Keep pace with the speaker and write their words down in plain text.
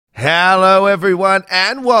Hello, everyone,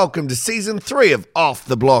 and welcome to Season 3 of Off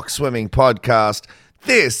the Block Swimming Podcast.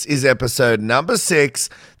 This is episode number 6.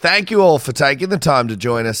 Thank you all for taking the time to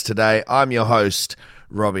join us today. I'm your host,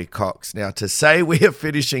 Robbie Cox. Now, to say we are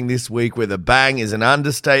finishing this week with a bang is an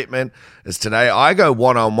understatement, as today I go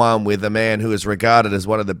one-on-one with a man who is regarded as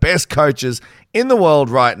one of the best coaches in the world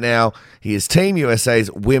right now. He is Team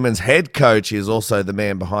USA's women's head coach. He is also the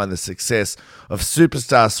man behind the success of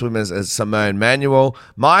superstar swimmers as Simone Manuel,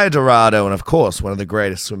 Maya Dorado, and of course, one of the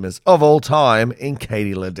greatest swimmers of all time in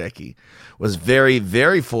Katie Ledecky. Was very,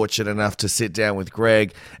 very fortunate enough to sit down with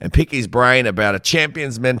Greg and pick his brain about a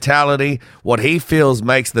champion's mentality, what he feels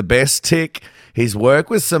makes the best tick, his work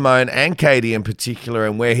with Simone and Katie in particular,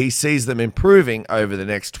 and where he sees them improving over the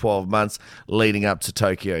next 12 months leading up to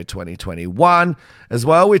Tokyo 2021. As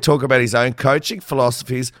well, we talk about his own coaching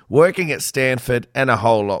philosophies, working at Stanford, and a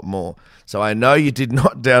whole lot more. So I know you did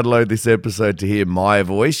not download this episode to hear my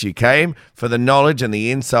voice. You came for the knowledge and the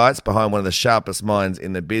insights behind one of the sharpest minds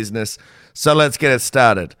in the business. So let's get it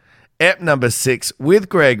started. Ep number 6 with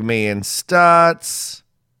Greg Meehan starts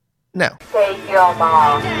now. Take your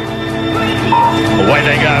mark. Away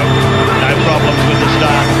they go. No problems with the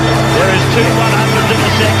start. There is 2 100s in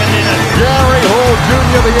the second inning. Gary Hall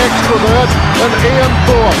Jr., the extrovert, and Ian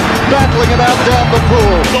Thorpe battling it out down the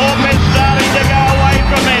pool. Thorpe is starting to go away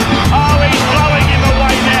from him. Oh, he's blowing him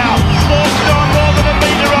away now. Thorpe's gone more than a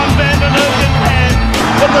metre on Van den Heuvel's hand.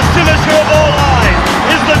 But the finisher of all eyes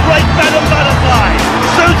is the great Madam Butterfly,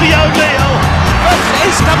 Susie O'Neill.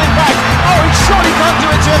 He's coming back. Oh, he surely can't do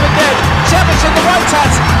it to him again. Chevich in the white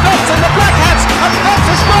hats, Phelps in the black hats, and Phelps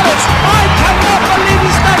has got it. I cannot believe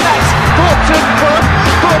he's done that. Thorpe's in front,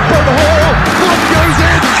 Thorpe and Hall, Thorpe goes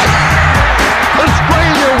in.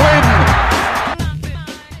 Australia win.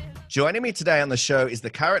 Joining me today on the show is the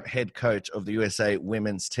current head coach of the USA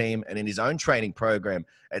women's team, and in his own training program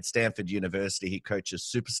at Stanford University, he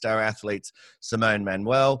coaches superstar athletes Simone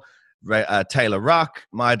Manuel, Taylor Ruck,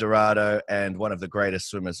 Maya Dorado, and one of the greatest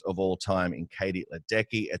swimmers of all time in Katie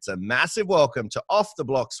Ledecky. It's a massive welcome to Off the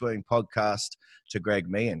Block Swimming Podcast to Greg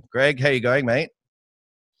Meehan. Greg, how you going, mate?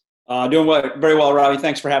 Doing very well, Robbie.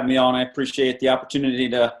 Thanks for having me on. I appreciate the opportunity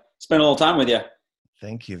to spend a little time with you.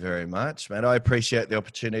 Thank you very much, man. I appreciate the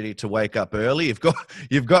opportunity to wake up early.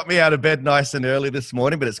 You've got me out of bed nice and early this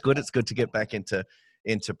morning, but it's good. It's good to get back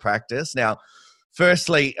into practice. Now,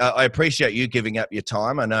 firstly, I appreciate you giving up your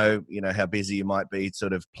time. I know, how busy you might be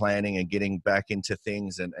sort of planning and getting back into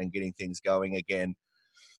things and getting things going again.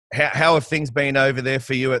 How have things been over there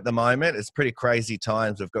for you at the moment? It's pretty crazy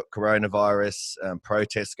times. We've got coronavirus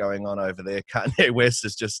protests going on over there. Kanye West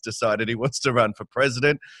has just decided he wants to run for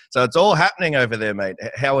president. So it's all happening over there, mate.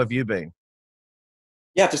 How have you been?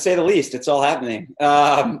 Yeah, to say the least, it's all happening.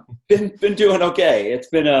 Been doing okay. It's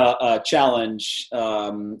been a challenge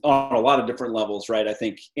on a lot of different levels, right? I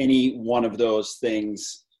think any one of those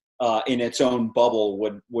things in its own bubble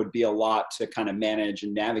would be a lot to kind of manage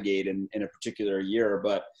and navigate in a particular year.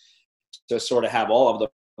 But to sort of have all of them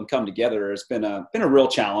come together has been a real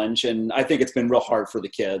challenge, and I think it's been real hard for the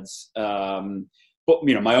kids. But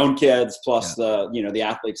my own kids plus the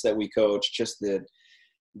athletes that we coach, just that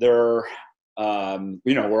they're.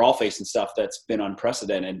 We're all facing stuff that's been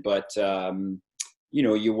unprecedented, but,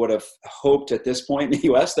 you would have hoped at this point in the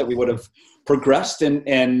U.S. that we would have progressed and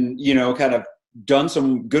kind of done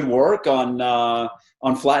some good work on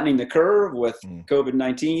flattening the curve with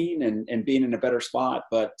COVID-19 and being in a better spot.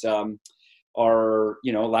 But our,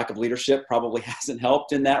 lack of leadership probably hasn't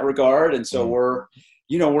helped in that regard. And so we're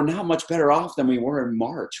not much better off than we were in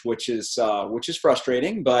March, which is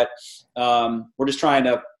frustrating, but we're just trying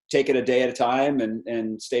to take it a day at a time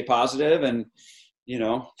and stay positive and,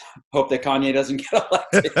 hope that Kanye doesn't get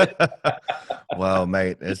elected. Well,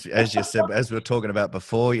 mate, as you said, as we were talking about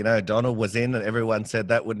before, Donald was in and everyone said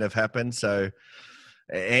that wouldn't have happened. So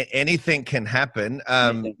anything can happen.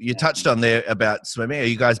 You touched on there about swimming. Are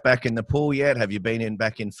you guys back in the pool yet? Have you been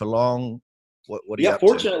back in for long? What are you up to?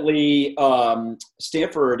 Fortunately,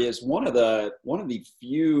 Stanford is one of the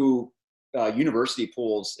few university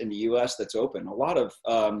pools in the U.S. that's open. A lot of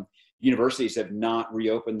universities have not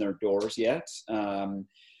reopened their doors yet.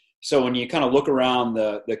 So when you kind of look around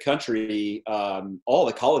the country, all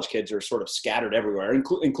the college kids are sort of scattered everywhere,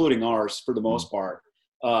 including ours for the most part.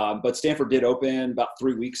 But Stanford did open about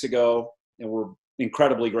 3 weeks ago, and we're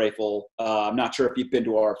incredibly grateful. I'm not sure if you've been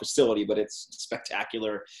to our facility, but it's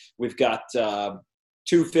spectacular. We've got 2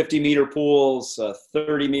 50-meter pools, a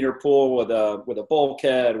 30-meter pool with a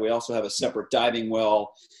bulkhead. We also have a separate diving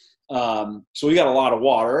well. So we got a lot of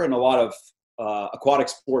water and a lot of aquatic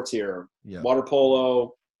sports here. Yeah. Water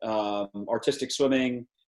polo, artistic swimming,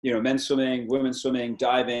 men's swimming, women's swimming,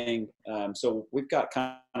 diving. So we've got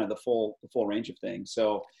kind of the full range of things.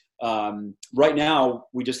 So right now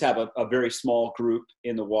we just have a very small group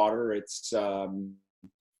in the water. It's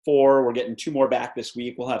 4. We're getting 2 more back this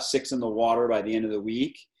week. We'll have 6 in the water by the end of the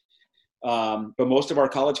week. But most of our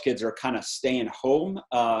college kids are kind of staying home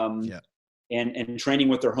and training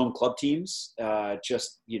with their home club teams,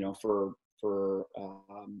 just, for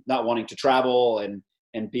not wanting to travel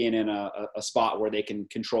and being in a spot where they can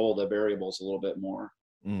control the variables a little bit more.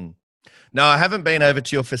 Mm. No, I haven't been over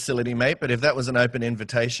to your facility, mate, but if that was an open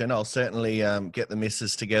invitation, I'll certainly get the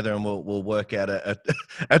missus together and we'll work out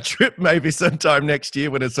a trip maybe sometime next year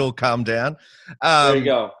when it's all calmed down. There you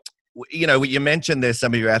go. You mentioned there's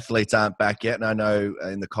some of your athletes aren't back yet, and I know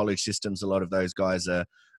in the college systems, a lot of those guys are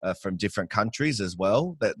from different countries as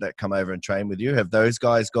well that come over and train with you. Have those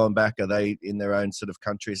guys gone back? Are they in their own sort of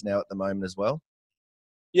countries now at the moment as well?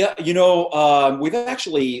 Yeah, we've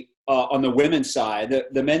actually on the women's side,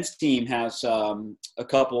 the men's team has a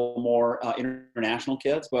couple more international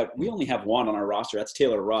kids, but we only have one on our roster. That's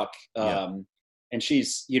Taylor Ruck, and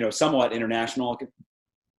she's somewhat international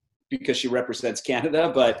because she represents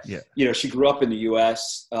Canada, but she grew up in the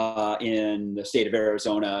U.S. In the state of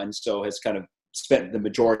Arizona, and so has kind of spent the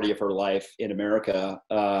majority of her life in America.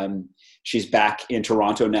 She's back in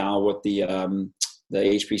Toronto now with the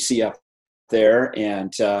HPC up there,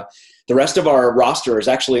 and the rest of our roster is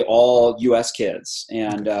actually all U.S. kids,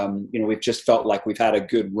 and we've just felt like we've had a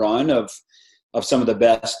good run of some of the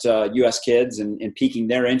best U.S. kids and piquing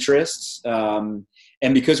their interests.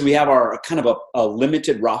 And because we have our kind of a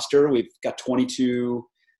limited roster, we've got 22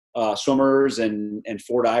 swimmers and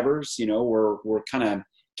 4 divers. We're kind of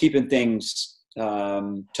keeping things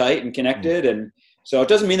tight and connected, and so it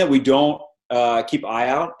doesn't mean that we don't keep eye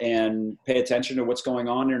out and pay attention to what's going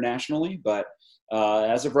on internationally, but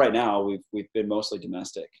as of right now, we've been mostly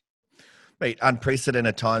domestic. Mate,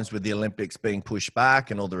 unprecedented times with the Olympics being pushed back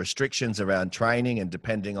and all the restrictions around training, and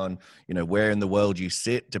depending on where in the world you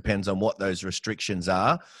sit, depends on what those restrictions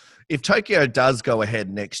are. If Tokyo does go ahead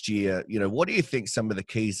next year, what do you think some of the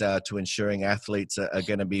keys are to ensuring athletes are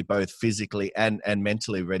going to be both physically and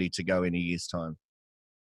mentally ready to go in a year's time?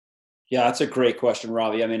 Yeah, that's a great question,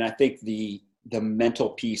 Ravi. I mean, I think the mental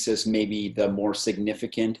piece is maybe the more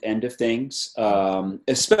significant end of things,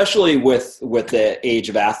 especially with the age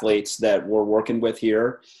of athletes that we're working with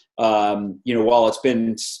here. While it's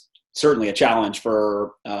been certainly a challenge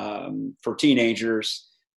for teenagers,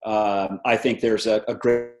 I think there's a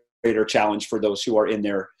greater challenge for those who are in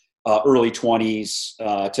their early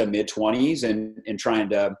 20s to mid 20s and trying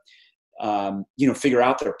to figure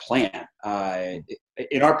out their plan.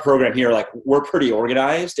 In our program here, like, we're pretty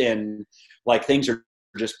organized and like things are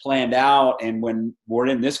just planned out. And when we're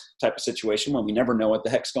in this type of situation, when we never know what the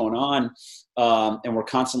heck's going on, and we're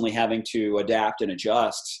constantly having to adapt and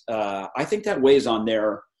adjust, I think that weighs on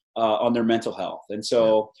their mental health. And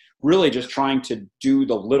so really just trying to do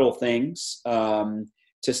the little things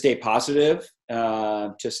to stay positive,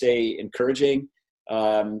 to stay encouraging,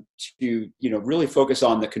 to really focus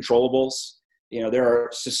on the controllables. There are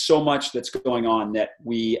just so much that's going on that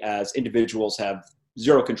we as individuals have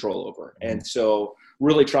zero control over, and so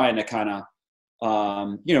really trying to kind of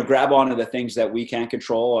grab onto the things that we can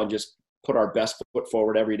control and just put our best foot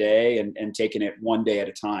forward every day and taking it one day at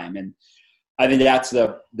a time. And I think that's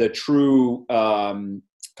the true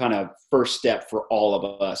kind of first step for all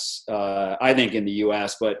of us. I think in the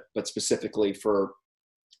U.S., but specifically for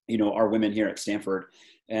our women here at Stanford,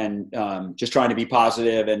 and just trying to be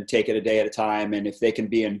positive and take it a day at a time. And if they can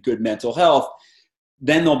be in good mental health,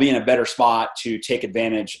 then they'll be in a better spot to take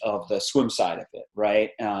advantage of the swim side of it,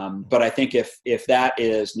 right? But I think if that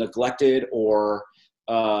is neglected or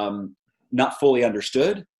not fully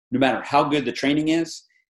understood, no matter how good the training is,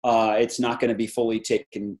 it's not going to be fully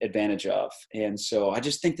taken advantage of. And so I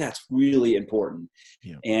just think that's really important.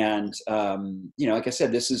 Yeah. And, like I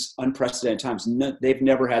said, this is unprecedented times. They've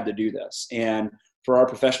never had to do this. And for our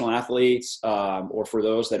professional athletes, or for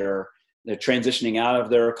those that are transitioning out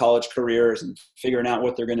of their college careers and figuring out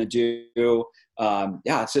what they're going to do,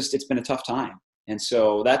 it's been a tough time. And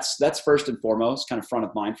so that's first and foremost kind of front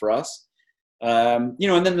of mind for us. And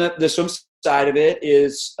then the swim side of it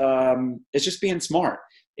is it's just being smart.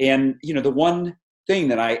 And, the one thing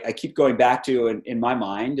that I keep going back to in my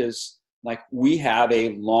mind is, like, we have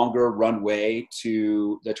a longer runway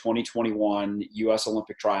to the 2021 U.S.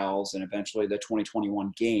 Olympic trials and eventually the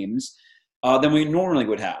 2021 games than we normally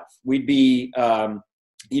would have. We'd be, at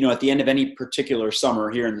the end of any particular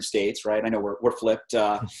summer here in the States, right? I know we're flipped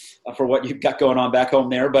for what you've got going on back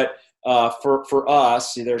home there, but for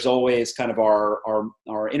us, there's always kind of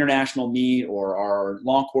our international meet or our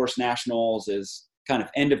long course nationals is kind of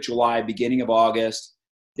end of July, beginning of August.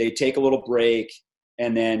 They take a little break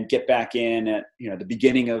and then get back in at, the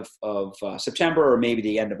beginning of September or maybe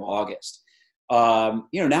the end of August. Now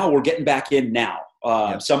we're getting back in now.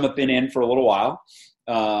 Some have been in for a little while.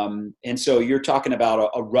 And so you're talking about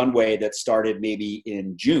a runway that started maybe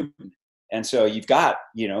in June. And so you've got,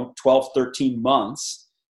 12, 13 months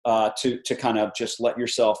to kind of just let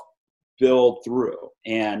yourself build through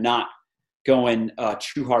and not going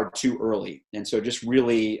too hard too early. And so just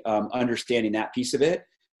really understanding that piece of it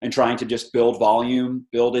and trying to just build volume,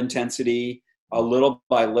 build intensity a little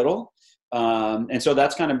by little. And so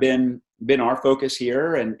that's kind of been our focus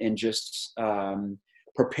here and just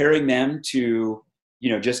preparing them to,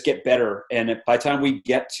 just get better. And by the time we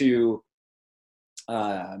get to,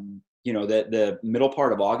 the middle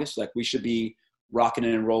part of August, like we should be rocking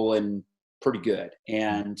and rolling pretty good.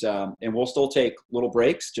 And we'll still take little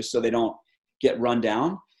breaks just so they don't get run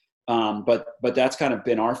down. But that's kind of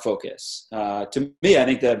been our focus. To me, I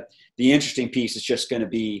think the interesting piece is just going to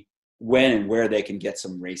be when and where they can get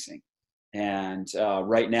some racing. And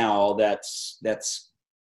right now that's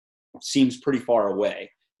seems pretty far away.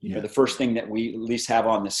 The first thing that we at least have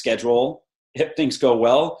on the schedule, if things go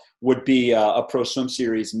well, would be a Pro Swim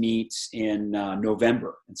Series meet in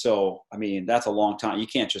November. And so, I mean, that's a long time. You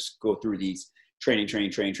can't just go through these training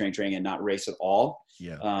and not race at all.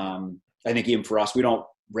 Yeah. I think even for us, we don't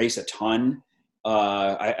race a ton.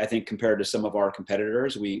 I think compared to some of our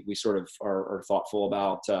competitors, we sort of are thoughtful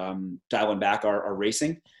about dialing back our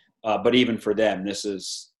racing. But even for them, this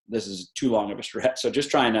is too long of a stretch. So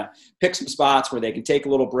just trying to pick some spots where they can take a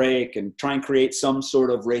little break and try and create some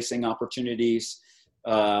sort of racing opportunities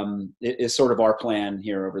is sort of our plan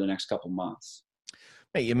here over the next couple of months.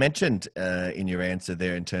 Hey, you mentioned in your answer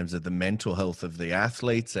there in terms of the mental health of the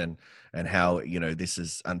athletes and how, this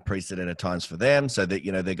is unprecedented times for them so that,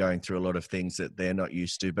 they're going through a lot of things that they're not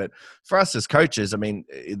used to. But for us as coaches, I mean,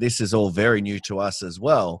 this is all very new to us as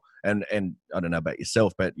well. And I don't know about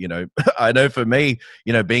yourself, but, I know for me,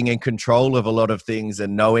 being in control of a lot of things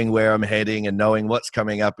and knowing where I'm heading and knowing what's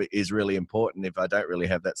coming up is really important. If I don't really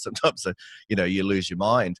have that sometimes, you lose your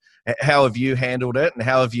mind. How have you handled it? And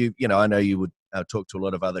how have you, I know you would talk to a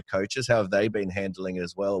lot of other coaches. How have they been handling it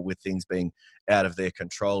as well with things being out of their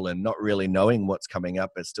control and not really knowing what's coming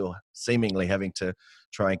up, but still seemingly having to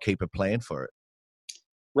try and keep a plan for it?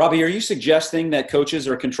 Robbie, are you suggesting that coaches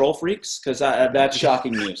are control freaks? Because that's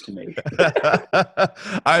shocking news to me.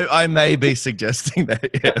 I may be suggesting that,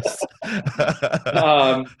 yes.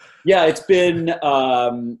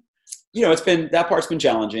 It's been, that part's been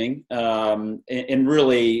challenging. And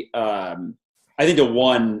really, I think the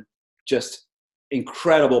one just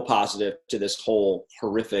incredible positive to this whole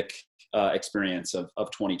horrific experience of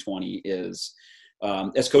 2020 is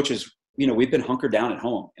as coaches, we've been hunkered down at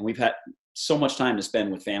home and we've had so much time to spend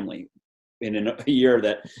with family in a year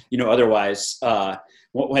that, otherwise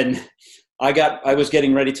when I was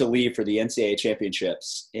getting ready to leave for the NCAA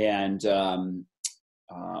championships and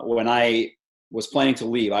when I was planning to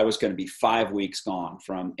leave, I was going to be 5 weeks gone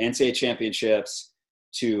from NCAA championships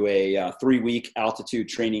to a 3-week altitude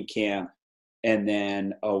training camp and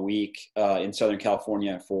then a week in Southern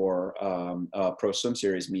California for a Pro Swim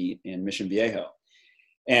Series meet in Mission Viejo.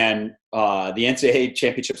 And the NCAA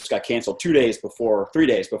championships got canceled 3 days before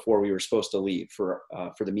we were supposed to leave for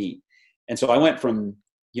the meet. And so I went from,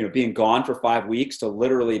 being gone for 5 weeks to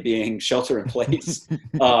literally being shelter in place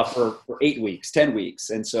for 8 weeks, 10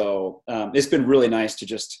 weeks. And so it's been really nice to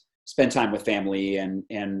just spend time with family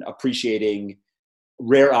and appreciating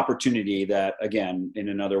rare opportunity that, again, in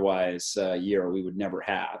an otherwise year we would never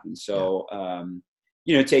have. And so,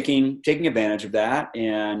 taking advantage of that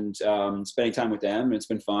and spending time with them. It's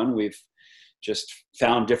been fun. We've just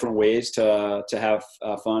found different ways to have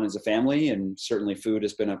fun as a family, and certainly food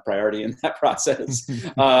has been a priority in that process.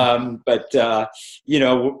 But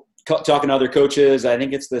talking to other coaches, I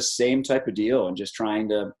think it's the same type of deal, and just trying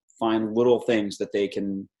to find little things that they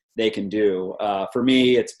can do. For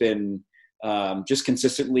me, it's been just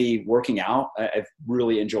consistently working out. I've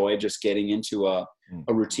really enjoyed just getting into a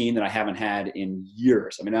routine that I haven't had in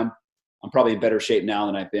years. I mean, I'm probably in better shape now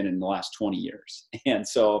than I've been in the last 20 years. And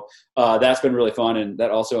so that's been really fun. And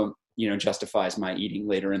that also, justifies my eating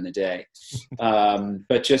later in the day.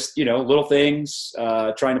 But just, little things,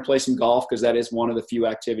 trying to play some golf, because that is one of the few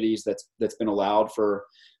activities that's been allowed for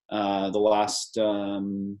the last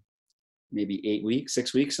maybe 8 weeks,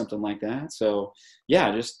 6 weeks, something like that. So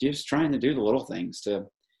yeah, just trying to do the little things to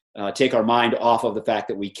take our mind off of the fact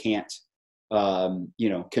that we can't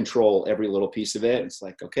control every little piece of it. It's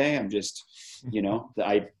like, okay, I'm just,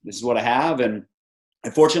 this is what I have. And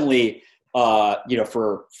unfortunately,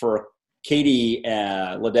 for Katie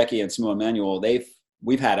Ledecky and Samoa Emanuel,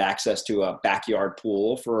 we've had access to a backyard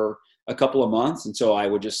pool for a couple of months. And so I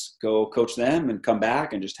would just go coach them and come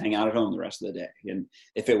back and just hang out at home the rest of the day. And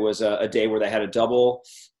if it was a day where they had a double,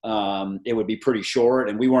 it would be pretty short,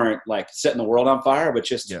 and we weren't like setting the world on fire, but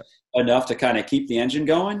just enough to kind of keep the engine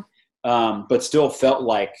going. But still felt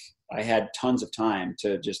like I had tons of time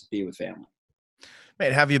to just be with family.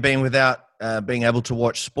 Mate, have you been without being able to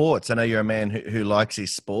watch sports? I know you're a man who likes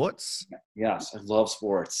his sports. Yes, I love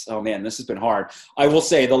sports. Oh man, this has been hard. I will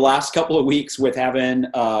say the last couple of weeks with having,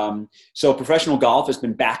 so professional golf has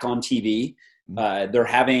been back on TV. They're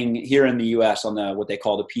having here in the US on what they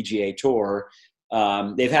call the PGA Tour.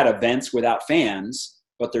 They've had events without fans,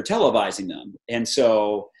 but they're televising them. And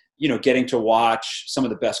so, getting to watch some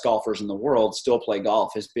of the best golfers in the world still play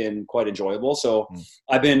golf has been quite enjoyable. So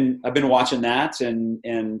I've been watching that and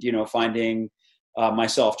finding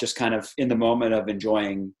myself just kind of in the moment of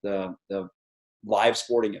enjoying the live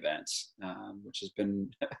sporting events, which has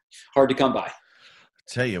been hard to come by.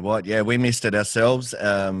 Tell you what, yeah, we missed it ourselves.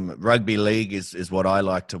 Rugby league is what I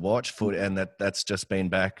like to watch, and that's just been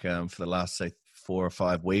back for the last, say, 4 or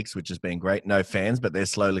 5 weeks, which has been great. No fans, but they're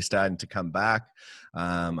slowly starting to come back.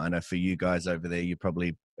 I know for you guys over there, you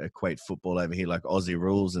probably equate football over here like Aussie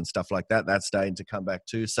rules and stuff like that. That's starting to come back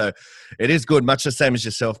too. So it is good, much the same as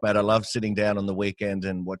yourself, Matt. I love sitting down on the weekend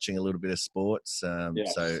and watching a little bit of sports.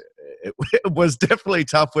 So it was definitely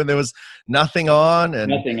tough when there was nothing on.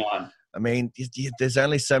 I mean, there's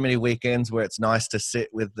only so many weekends where it's nice to sit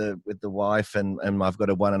with the wife, and I've got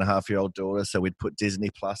a 1.5-year-old daughter, so we'd put Disney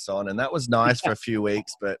Plus on, and that was nice for a few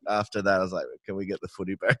weeks. But after that, I was like, can we get the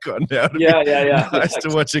footy back on now? Nice to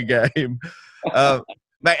watch a game.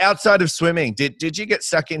 Mate, outside of swimming, did you get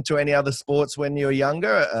stuck into any other sports when you were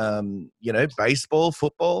younger? Baseball,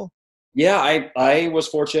 football? Yeah, I was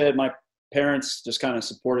fortunate. My parents just kind of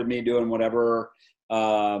supported me doing whatever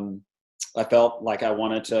I felt like I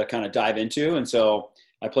wanted to kind of dive into. And so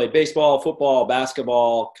I played baseball, football,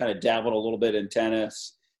 basketball, kind of dabbled a little bit in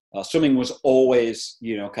tennis. Swimming was always,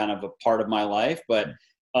 kind of a part of my life, but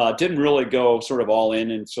didn't really go sort of all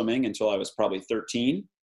in swimming until I was probably 13.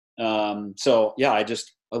 So yeah, I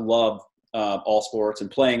love all sports and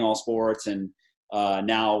playing all sports. And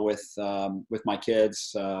now with my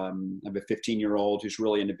kids, I have a 15-year-old who's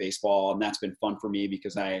really into baseball, and that's been fun for me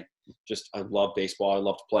because I love baseball. I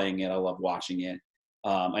loved playing it. I love watching it.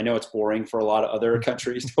 I know it's boring for a lot of other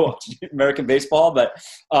countries to watch American baseball, but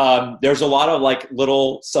there's a lot of like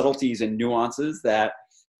little subtleties and nuances that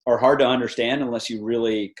are hard to understand unless you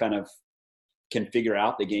really kind of can figure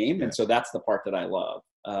out the game. And so that's the part that I love.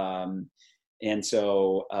 I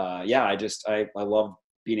love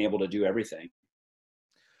being able to do everything.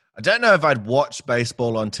 I don't know if I'd watch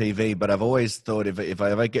baseball on TV, but I've always thought if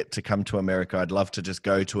I ever get to come to America, I'd love to just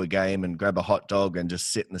go to a game and grab a hot dog and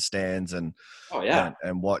just sit in the stands and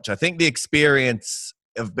watch. I think the experience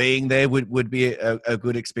of being there would be a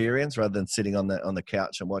good experience rather than sitting on the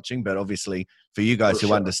couch and watching. But obviously, for you guys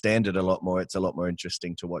who understand it a lot more, it's a lot more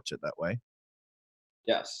interesting to watch it that way.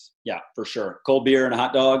 Yes. Yeah, for sure. Cold beer and a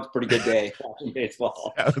hot dog, pretty good day watching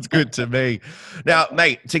baseball. Sounds good to me. Now,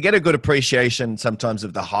 mate, to get a good appreciation sometimes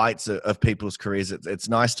of the heights of people's careers, it's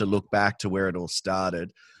nice to look back to where it all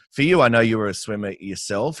started. For you, I know you were a swimmer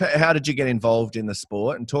yourself. How did you get involved in the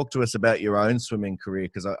sport? And talk to us about your own swimming career,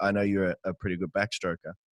 because I know you're a pretty good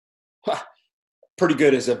backstroker. Pretty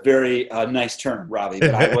good is a very nice term, Robbie,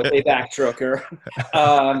 but I was a backstroker.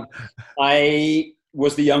 I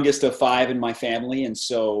was the youngest of 5 in my family. And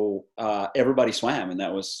so everybody swam,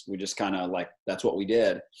 and we just kind of like, that's what we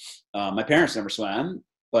did. My parents never swam,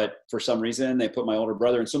 but for some reason they put my older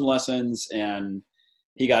brother in swim lessons and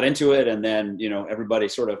he got into it. And then, everybody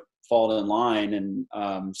sort of followed in line.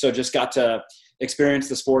 And so just got to experience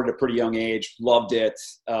the sport at a pretty young age, loved it,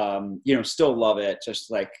 still love it. Just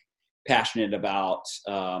like passionate about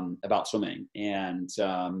swimming, and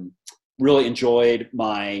really enjoyed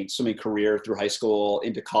my swimming career through high school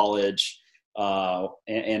into college,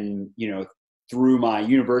 and through my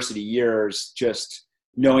university years, just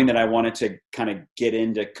knowing that I wanted to kind of get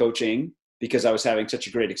into coaching because I was having such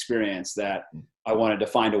a great experience that I wanted to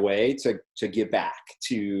find a way to give back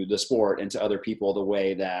to the sport and to other people the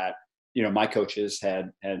way that my coaches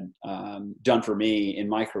had done for me in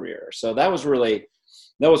my career. So that was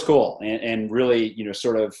cool, and really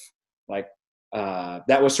sort of like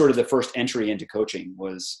that was sort of the first entry into coaching,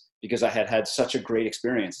 was because I had such a great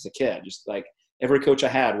experience as a kid. Just like every coach I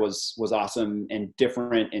had was awesome and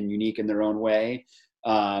different and unique in their own way.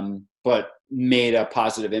 but made a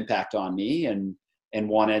positive impact on me, and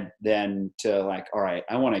wanted then to like, all right,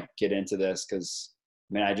 I want to get into this because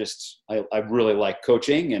I mean, I really like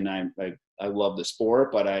coaching, and I love the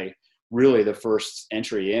sport, but the first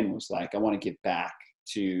entry in was like, I want to give back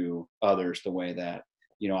to others the way that,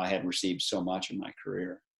 I had received so much in my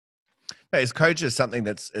career. As coaches, something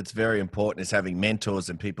it's very important is having mentors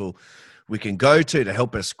and people we can go to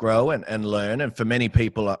help us grow and learn. And for many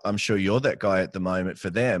people, I'm sure you're that guy at the moment for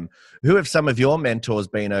them. Who have some of your mentors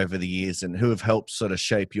been over the years, and who have helped sort of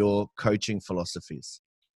shape your coaching philosophies?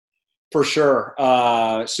 For sure.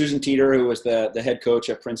 Susan Teeter, who was the head coach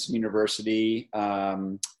at Princeton University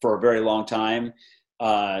for a very long time.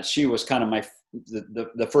 She was kind of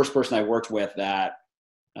the first person I worked with that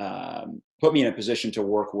put me in a position to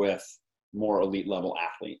work with more elite level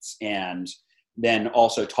athletes, and then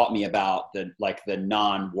also taught me about the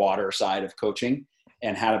non-water side of coaching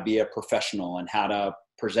and how to be a professional and how to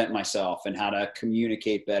present myself and how to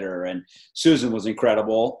communicate better. And Susan was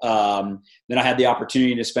incredible. Then I had the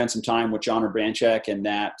opportunity to spend some time with John Urbanchek, and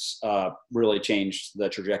that really changed the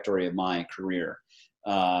trajectory of my career.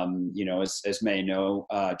 As many know,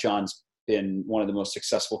 John's been one of the most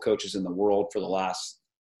successful coaches in the world for the last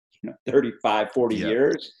 35, 40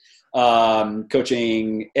 years,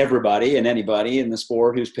 coaching everybody and anybody in the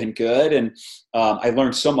sport who's been good. And I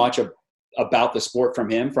learned so much about the sport from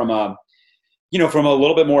him, from a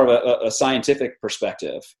little bit more of a scientific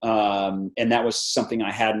perspective. And that was something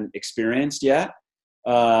I hadn't experienced yet.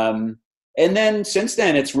 And then since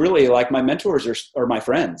then, it's really like my mentors are my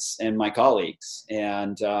friends and my colleagues.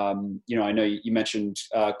 And, I know you mentioned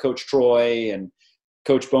Coach Troy and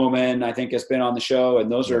Coach Bowman, I think, has been on the show.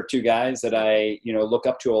 And those are two guys that I, look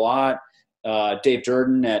up to a lot. Dave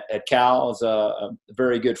Durden at Cal is a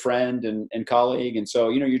very good friend and colleague. And so,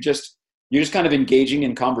 you're just kind of engaging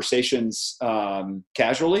in conversations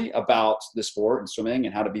casually about the sport and swimming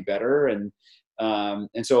and how to be better. And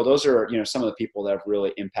so those are, some of the people that have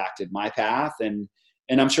really impacted my path. And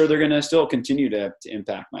I'm sure they're going to still continue to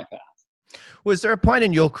impact my path. Was there a point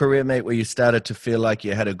in your career, mate, where you started to feel like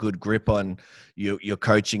you had a good grip on your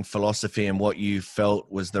coaching philosophy and what you felt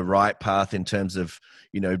was the right path in terms of,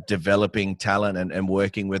 developing talent and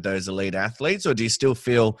working with those elite athletes? Or do you still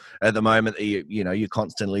feel at the moment that you're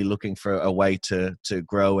constantly looking for a way to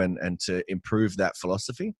grow and to improve that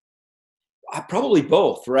philosophy? Probably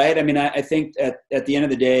both, right? I mean, I think at the end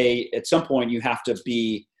of the day, at some point you have to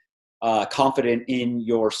be confident in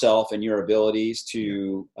yourself and your abilities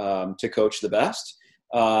to coach the best.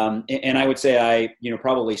 And I would say I,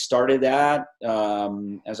 probably started that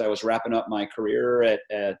as I was wrapping up my career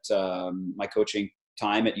at my coaching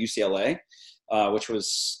time at UCLA, which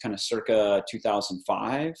was kind of circa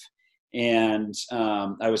 2005. And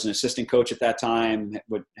I was an assistant coach at that time,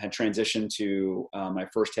 had transitioned to my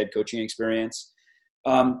first head coaching experience.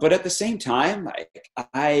 But at the same time,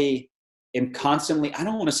 I am constantly, I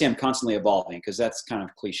don't want to say I'm constantly evolving because that's kind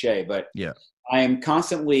of cliche, but yeah, I am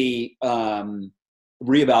constantly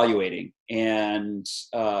reevaluating and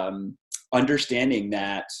understanding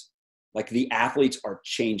that like the athletes are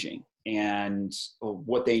changing and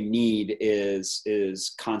what they need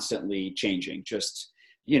is constantly changing. Just,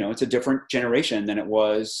 it's a different generation than it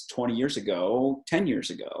was 20 years ago, 10 years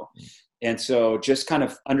ago. And so just kind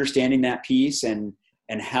of understanding that piece and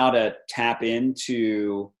how to tap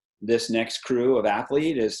into this next crew of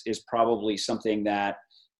athlete is probably something that,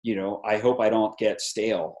 I hope I don't get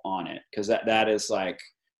stale on it. Cause that is like,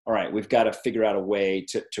 all right, we've got to figure out a way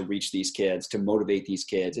to reach these kids, to motivate these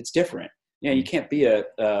kids. It's different. You can't be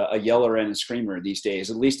a yeller and a screamer these days,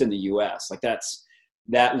 at least in the US. Like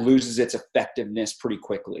that loses its effectiveness pretty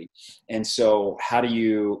quickly. And so how do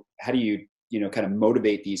you kind of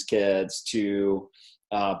motivate these kids to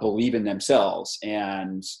believe in themselves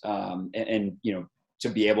and to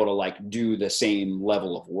be able to like do the same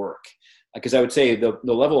level of work? Because I would say the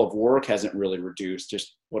level of work hasn't really reduced.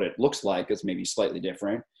 Just what it looks like is maybe slightly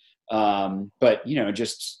different. But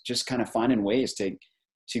just kind of finding ways to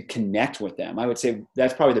connect with them. I would say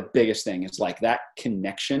that's probably the biggest thing. It's like that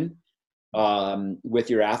connection with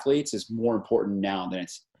your athletes is more important now than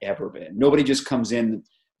it's ever been. Nobody just comes in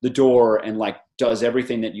the door and like does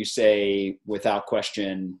everything that you say without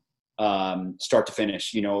question, start to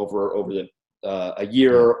finish, over the a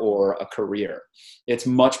year or a career. It's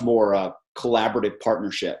much more a collaborative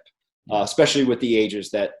partnership, especially with the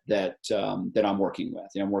ages that I'm working with.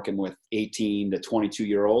 I'm working with 18 to 22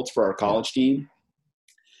 year olds for our college team.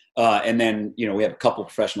 And then, we have a couple of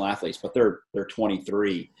professional athletes, but they're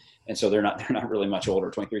 23. And so they're not really much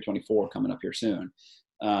older, 23, 24 coming up here soon.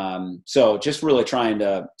 So just really trying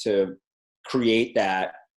to create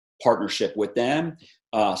that partnership with them,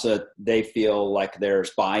 so that they feel like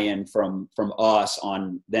there's buy-in from us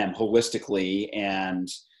on them holistically, and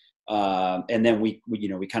then we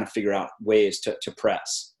kind of figure out ways to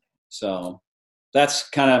press. So that's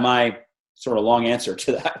kind of my sort of long answer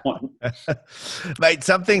to that one. Mate,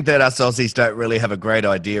 something that us Aussies don't really have a great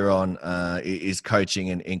idea on is coaching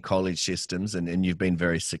in college systems, and you've been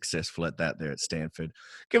very successful at that there at Stanford.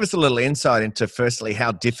 Give us a little insight into, firstly,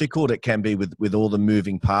 how difficult it can be with all the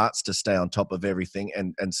moving parts to stay on top of everything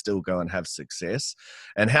and still go and have success,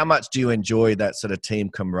 and how much do you enjoy that sort of team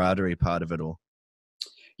camaraderie part of it all?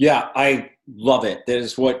 Yeah, I love it. That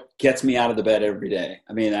is what gets me out of the bed every day.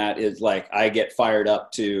 I mean, that is like, I get fired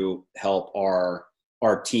up to help our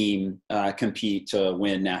team compete to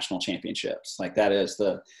win national championships. Like, that is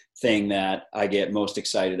the thing that I get most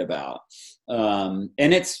excited about. And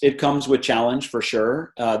it comes with challenge for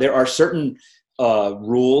sure. There are certain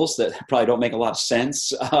rules that probably don't make a lot of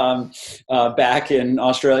sense back in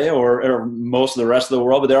Australia or most of the rest of the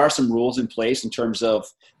world, but there are some rules in place in terms of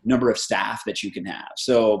number of staff that you can have.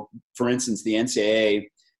 So, for instance, the NCAA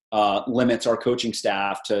limits our coaching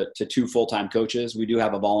staff to 2 full-time coaches. We do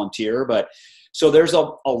have a volunteer, but so there's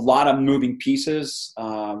a lot of moving pieces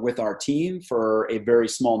with our team for a very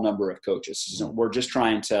small number of coaches. So we're just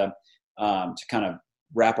trying to kind of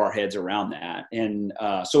wrap our heads around that. And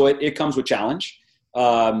so it comes with challenge.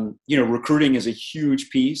 Recruiting is a huge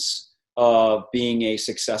piece of being a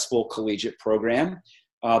successful collegiate program,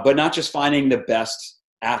 but not just finding the best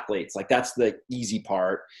athletes. Like, that's the easy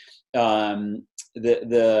part.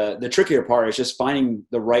 The trickier part is just finding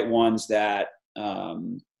the right ones that are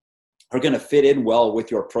going to fit in well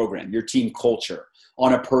with your program, your team culture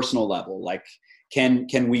on a personal level. Like,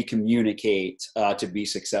 can we communicate to be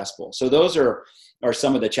successful? So those are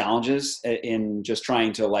some of the challenges in just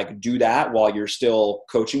trying to like do that while you're still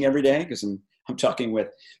coaching every day. Because I'm talking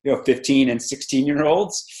with 15 and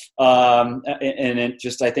 16-year-olds, and it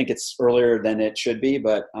just, I think it's earlier than it should be,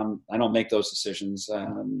 but I don't make those decisions.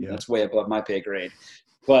 That's way above my pay grade.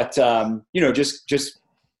 But just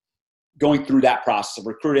going through that process of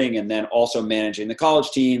recruiting, and then also managing the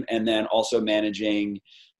college team, and then also managing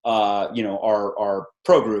our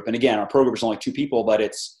pro group. And again, our pro group is only 2 people, but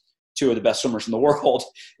it's 2 of the best swimmers in the world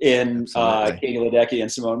in Katie Ledecky and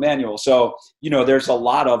Simone Manuel. So, there's a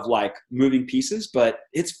lot of like moving pieces, but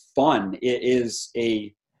it's fun. It is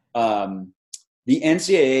the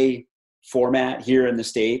NCAA format here in the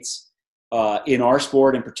States, in our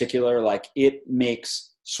sport in particular, like, it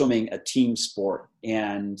makes swimming a team sport.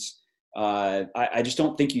 And I just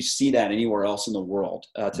don't think you see that anywhere else in the world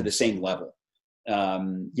to the same level.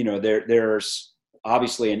 There's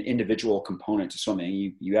obviously an individual component to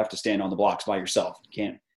swimming. You have to stand on the blocks by yourself. You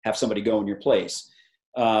can't have somebody go in your place.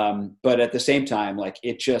 But at the same time, like,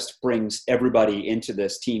 it just brings everybody into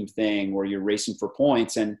this team thing where you're racing for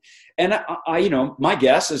points. And I my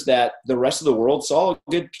guess is that the rest of the world saw a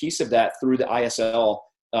good piece of that through the ISL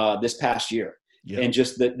this past year. Yep. And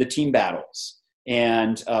just the team battles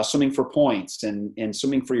and swimming for points and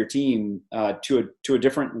swimming for your team to a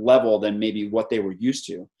different level than maybe what they were used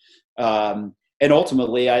to. And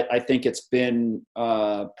ultimately, I think it's been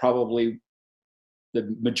probably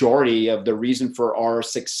the majority of the reason for our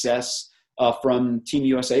success from Team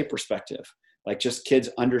USA perspective. Like, just kids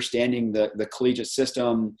understanding the collegiate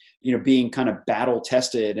system, being kind of battle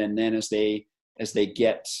tested, and then as they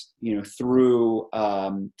get through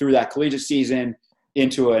that collegiate season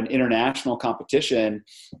into an international competition,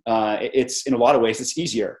 it's, in a lot of ways, it's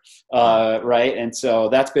easier, right? And so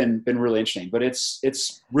that's been really interesting. But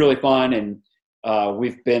it's really fun, and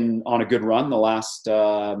we've been on a good run the last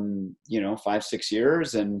 5-6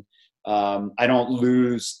 years, and I don't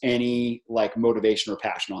lose any like motivation or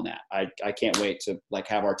passion on that. I can't wait to like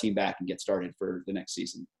have our team back and get started for the next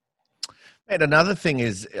season. And another thing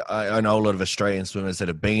is, I know a lot of Australian swimmers that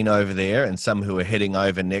have been over there, and some who are heading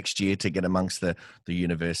over next year to get amongst the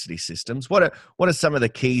university systems. What are some of the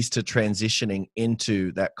keys to transitioning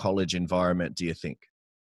into that college environment, do you think?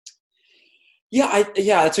 Yeah,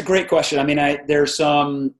 it's a great question. I mean, there's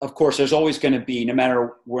of course, there's always going to be, no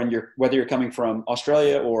matter whether you're coming from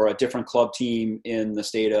Australia or a different club team in the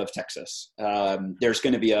state of Texas, there's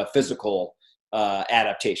going to be a physical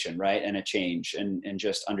adaptation, right? And a change and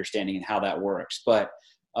just understanding how that works. But,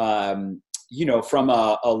 from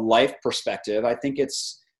a life perspective, I think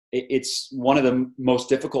it's one of the most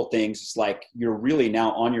difficult things. It's like, you're really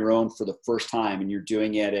now on your own for the first time, and you're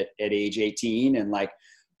doing it at age 18, and like,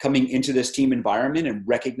 coming into this team environment and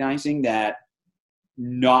recognizing that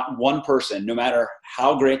not one person, no matter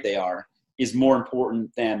how great they are, is more important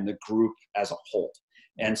than the group as a whole.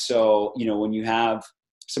 And so, when you have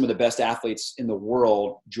some of the best athletes in the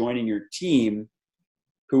world joining your team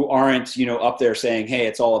who aren't, up there saying, hey,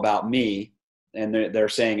 it's all about me. And they're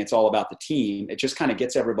saying it's all about the team. It just kind of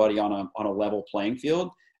gets everybody on a level playing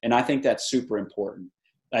field. And I think that's super important.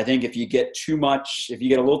 I think if you get a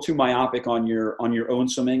little too myopic on your own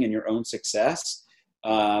swimming and your own success,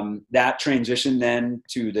 that transition then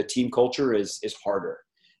to the team culture is harder.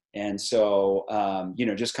 And so,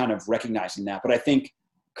 just kind of recognizing that. But I think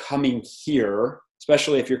coming here,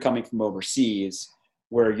 especially if you're coming from overseas,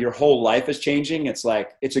 where your whole life is changing, it's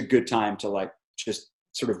a good time to just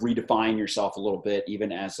sort of redefine yourself a little bit,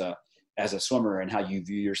 even as a swimmer, and how you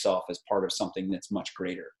view yourself as part of something that's much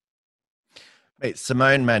greater. Hey,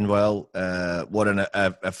 Simone Manuel, what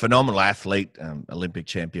a phenomenal athlete, Olympic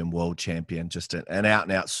champion, world champion, just an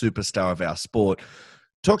out-and-out superstar of our sport.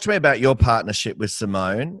 Talk to me about your partnership with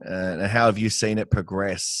Simone, and how have you seen it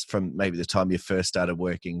progress from maybe the time you first started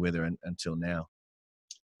working with her until now?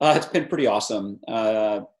 It's been pretty awesome.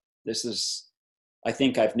 I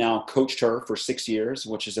think I've now coached her for 6 years,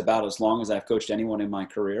 which is about as long as I've coached anyone in my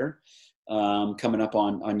career, coming up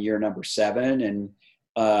on year number 7. And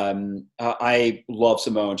I love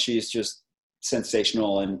Simone. She's just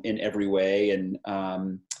sensational in every way. And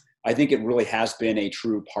I think it really has been a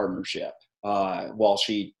true partnership. While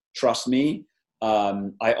she trusts me,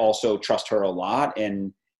 I also trust her a lot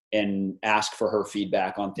and ask for her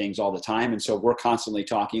feedback on things all the time. And so we're constantly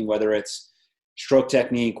talking, whether it's stroke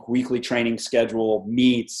technique, weekly training schedule,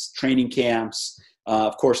 meets, training camps.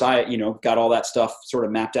 Of course, I, got all that stuff sort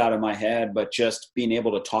of mapped out in my head, but just being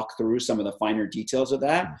able to talk through some of the finer details of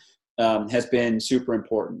that has been super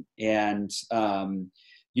important. And,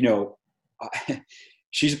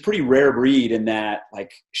 she's a pretty rare breed in that,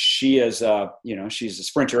 she is, she's a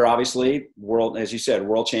sprinter, obviously, as you said,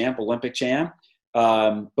 world champ, Olympic champ.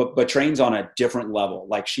 But trains on a different level.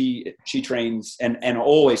 She trains and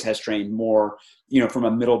always has trained more, from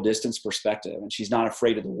a middle distance perspective, and she's not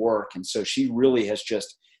afraid of the work. And so she really has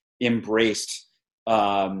just embraced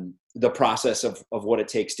the process of what it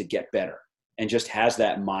takes to get better, and just has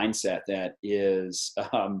that mindset that is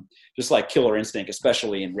just like killer instinct,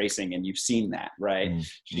 especially in racing. And you've seen that, right?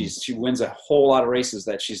 Mm-hmm. She wins a whole lot of races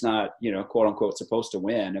that she's not, quote unquote, supposed to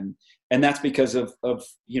win. And that's because of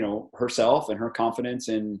herself and her confidence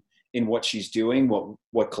in what she's doing,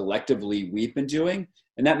 what collectively we've been doing.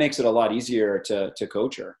 And that makes it a lot easier to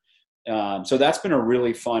coach her. So that's been a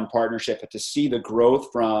really fun partnership. But to see the growth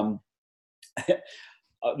from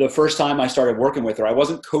the first time I started working with her, I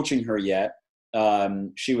wasn't coaching her yet.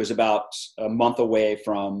 She was about a month away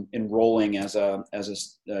from enrolling as a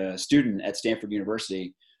student at Stanford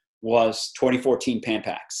University, was 2014 Pan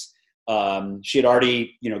Pacs. She had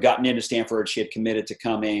already, gotten into Stanford. She had committed to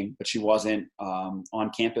coming, but she wasn't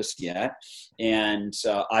on campus yet. And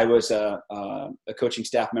I was a coaching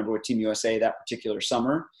staff member with Team USA that particular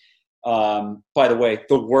summer. By the way,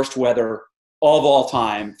 the worst weather of all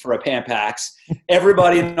time for a Pan Pacs.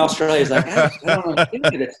 Everybody in Australia is like, I don't know.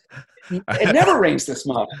 It never rains this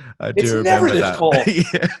much. It's never this that. cold.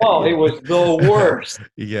 Yeah. Oh, it was the worst.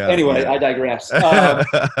 Yeah. Anyway, I digress.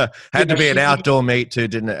 Had to be an outdoor meet too,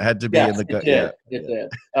 didn't it? Had to be in the gut. It did.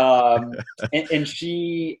 And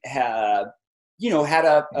she had, had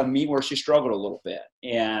a meet where she struggled a little bit,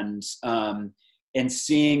 and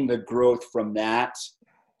seeing the growth from that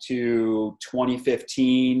to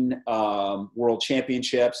 2015 World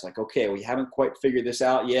Championships, okay, we haven't quite figured this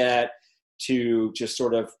out yet, to just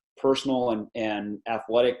sort of personal and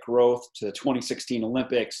athletic growth to the 2016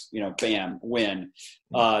 Olympics, bam, win.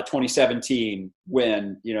 2017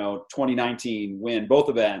 win, 2019 win both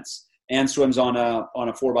events, and swims on a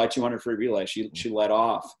 4x200 free relay. She led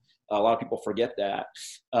off. A lot of people forget that.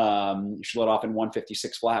 She led off in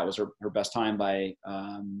 156 flat. It was her best time by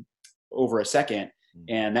over a second.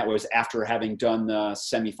 And that was after having done the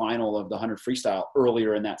semifinal of the 100 freestyle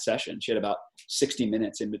earlier in that session. She had about 60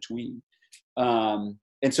 minutes in between.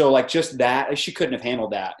 And so just that, she couldn't have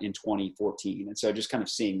handled that in 2014. And so just kind of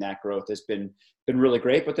seeing that growth has been really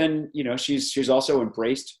great. But then, she's also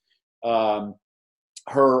embraced her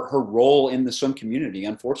role in the swim community.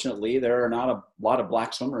 Unfortunately, there are not a lot of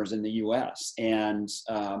Black swimmers in the U.S. And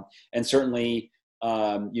certainly,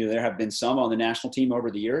 there have been some on the national team over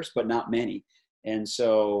the years, but not many. And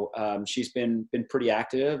so she's been pretty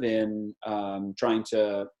active in trying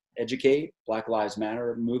to educate Black Lives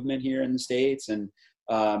Matter movement here in the States. And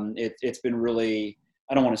it's been really,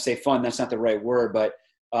 I don't want to say fun, that's not the right word, but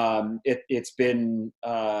it's been,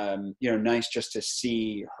 nice just to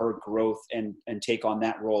see her growth and take on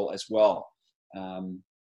that role as well.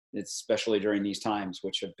 Especially during these times,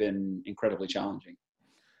 which have been incredibly challenging.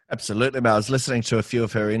 Absolutely, Mel. I was listening to a few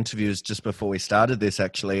of her interviews just before we started this,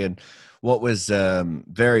 actually, and what was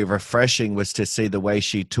very refreshing was to see the way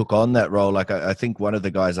she took on that role. Like, I think one of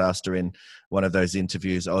the guys asked her in one of those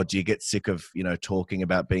interviews, "Oh, do you get sick of talking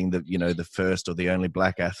about being the first or the only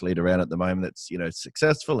black athlete around at the moment that's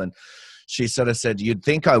successful?" And she sort of said, "You'd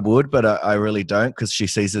think I would, but I really don't," because she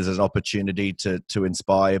sees it as an opportunity to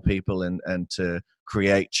inspire people and to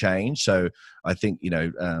create change. So I think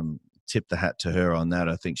tip the hat to her on that.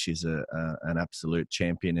 I think she's an absolute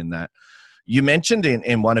champion in that. You mentioned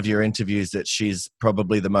in one of your interviews that she's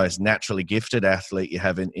probably the most naturally gifted athlete you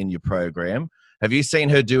have in your program. Have you seen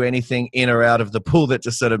her do anything in or out of the pool that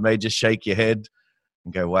just sort of made you shake your head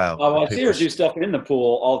and go, wow? Well, I see her do stuff in the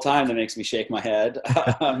pool all the time that makes me shake my head.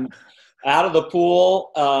 Out of the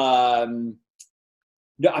pool,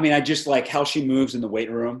 no, I mean, I just like how she moves in the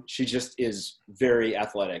weight room. She just is very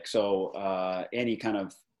athletic. So any kind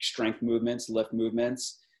of strength movements, lift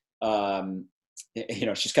movements,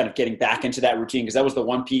 she's kind of getting back into that routine, because that was the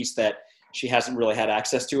one piece that she hasn't really had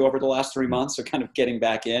access to over the last 3 months. So kind of getting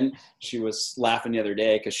back in. She was laughing the other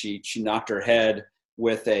day because she knocked her head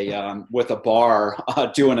with a bar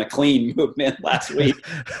doing a clean movement last week.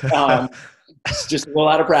 It's just a little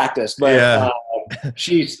out of practice, but yeah.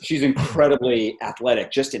 She's incredibly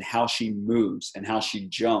athletic just in how she moves and how she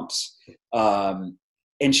jumps. And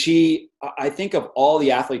I think of all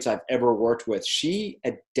the athletes I've ever worked with, she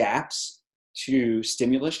adapts to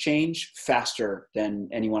stimulus change faster than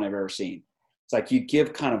anyone I've ever seen. It's like you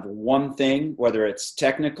give kind of one thing, whether it's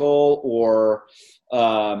technical or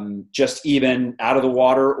just even out of the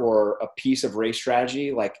water or a piece of race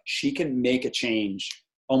strategy, like she can make a change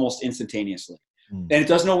almost instantaneously. And it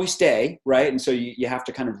doesn't always stay, right? And so you have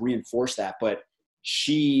to kind of reinforce that. But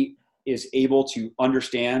she is able to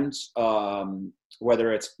understand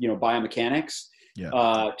whether it's biomechanics,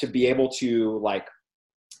 to be able to like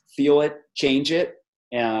feel it, change it,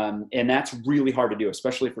 and that's really hard to do,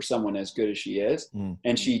 especially for someone as good as she is.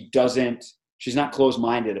 And she's not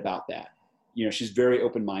closed-minded about that. She's very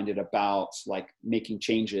open-minded about like making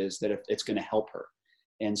changes that if it's going to help her.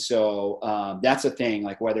 And so that's a thing,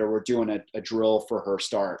 like whether we're doing a drill for her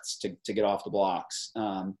starts to get off the blocks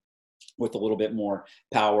with a little bit more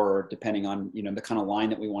power, depending on, the kind of line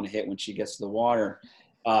that we want to hit when she gets to the water,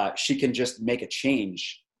 she can just make a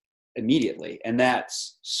change immediately. And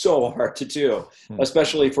that's so hard to do,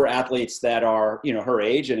 especially for athletes that are, her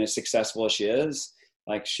age and as successful as she is.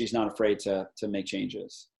 Like, she's not afraid to make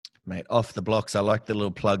changes. Mate, off the blocks. I like the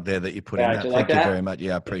little plug there that you put in. Thank you very much.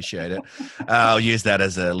 Yeah, I appreciate it. I'll use that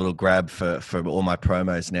as a little grab for all my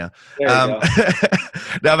promos now. There you go.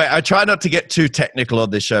 Now, mate, I try not to get too technical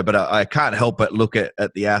on this show, but I can't help but look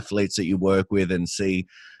at the athletes that you work with and see,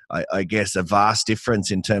 I guess, a vast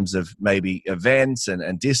difference in terms of maybe events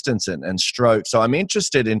and distance and stroke. So I'm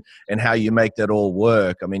interested in how you make that all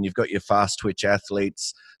work. I mean, you've got your fast twitch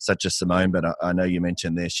athletes such as Simone, but I know you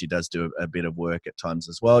mentioned there she does do a bit of work at times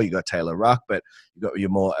as well. You got Taylor Ruck, but you've got your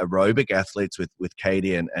more aerobic athletes with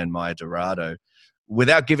Katie and Maya Dorado.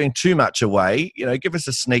 Without giving too much away, give us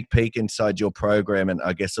a sneak peek inside your program and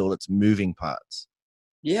I guess all its moving parts.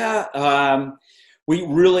 Yeah, we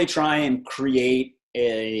really try and create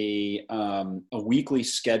a weekly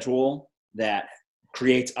schedule that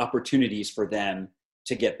creates opportunities for them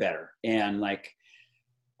to get better. And like,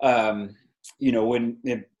 when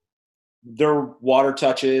their water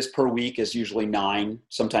touches per week is usually 9,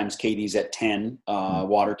 sometimes Katie's at 10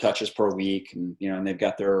 water touches per week. And, and they've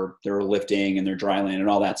got their lifting and their dry land and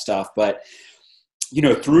all that stuff. But,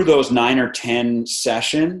 through those 9 or 10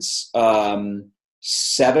 sessions, 7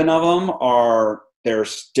 of them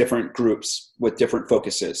there's different groups with different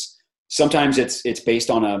focuses. Sometimes it's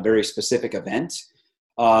based on a very specific event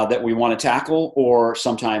that we want to tackle, or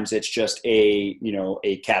sometimes it's just a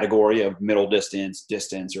category of middle distance,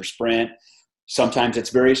 or sprint. Sometimes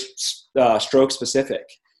it's very stroke specific.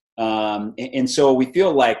 And so we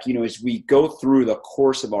feel like, as we go through the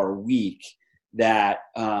course of our week, that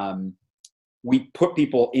we put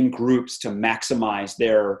people in groups to maximize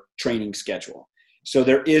their training schedule. So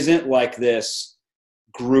there isn't like this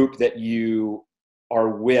group that you are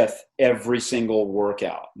with every single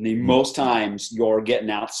workout. I mean, most times you're getting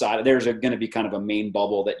outside. There's going to be kind of a main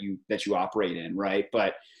bubble that you operate in, right?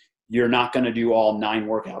 But you're not going to do all 9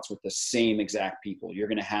 workouts with the same exact people. You're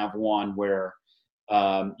going to have one where,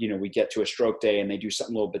 we get to a stroke day and they do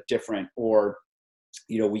something a little bit different, or,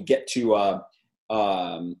 we get to a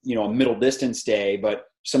middle distance day, but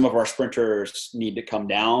some of our sprinters need to come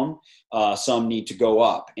down. Some need to go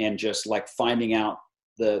up, and just like finding out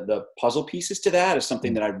the puzzle pieces to that is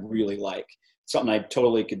something that I really like. something I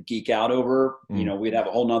totally could geek out over. You know, we'd have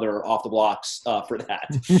a whole nother off the blocks for that.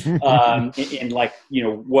 And like, you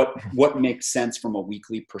know, what makes sense from a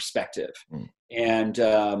weekly perspective. And,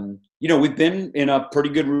 you know, we've been in a pretty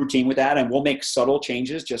good routine with that, and we'll make subtle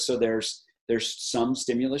changes just so there's some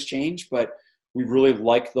stimulus change, but we really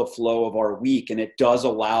like the flow of our week. And it does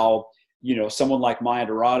allow, you know, someone like Maya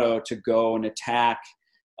Dorado to go and attack,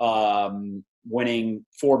 winning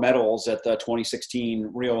 4 medals at the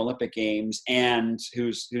 2016 Rio Olympic Games, and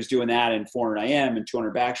who's doing that in 400 IM and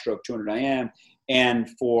 200 backstroke, 200 IM, and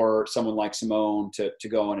for someone like Simone to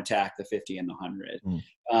go and attack the 50 and the 100.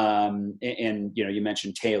 And you know, you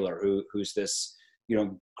mentioned Taylor, who's this, you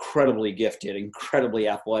know, incredibly gifted, incredibly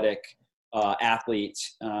athletic athlete,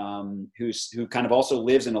 who kind of also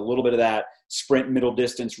lives in a little bit of that sprint middle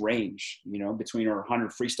distance range, you know, between her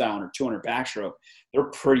 100 freestyle and her 200 backstroke.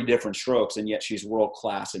 They're pretty different strokes, and yet she's world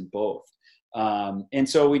class in both. And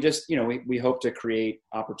so we just, you know, we hope to create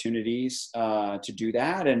opportunities to do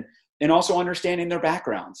that, and also understanding their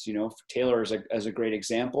backgrounds. You know, Taylor is a great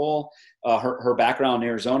example. Her background in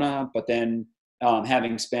Arizona, but then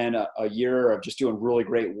having spent a year of just doing really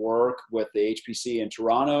great work with the HPC in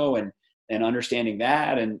Toronto, and understanding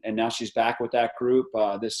that, and now she's back with that group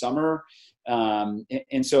this summer.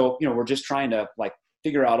 And so, you know, we're just trying to like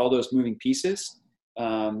figure out all those moving pieces,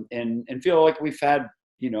 and feel like we've had,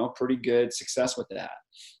 you know, pretty good success with that.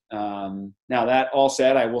 Now that all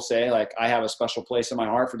said, I will say, like, I have a special place in my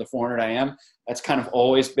heart for the 400 IM. That's kind of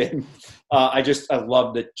always been, I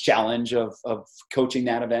love the challenge of coaching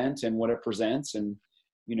that event and what it presents. And,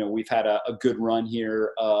 you know, we've had a good run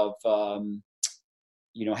here of,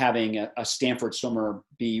 you know, having a Stanford swimmer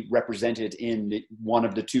be represented in one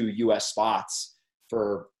of the 2 U.S. spots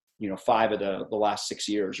for, you know, 5 of the last 6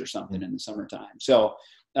 years or something in the summertime. So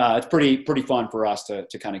it's pretty fun for us to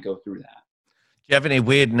kind of go through that. Do you have any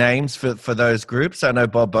weird names for those groups? I know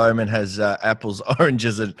Bob Bowman has apples,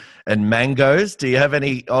 oranges, and mangoes. Do you have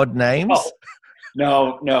any odd names?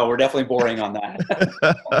 Oh, no, we're definitely boring on that.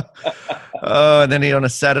 Oh, and then on a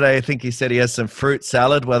Saturday, I think he said he has some fruit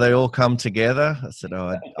salad where they all come together. I said,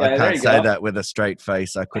 I can't say that with a straight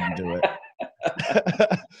face. I couldn't do it.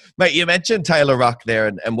 Mate, you mentioned Taylor Ruck there,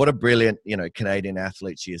 and what a brilliant, you know, Canadian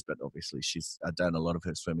athlete she is, but obviously she's done a lot of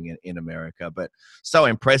her swimming in America, but so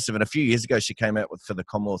impressive. And a few years ago, she came out for the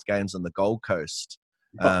Commonwealth Games on the Gold Coast.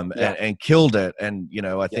 And killed it. And, you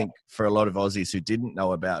know, I think for a lot of Aussies who didn't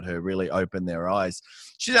know about her, really opened their eyes.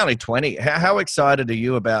 She's only 20. How excited are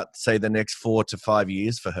you about, say, the next 4 to 5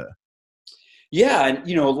 years for her? Yeah. And,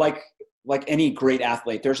 you know, like any great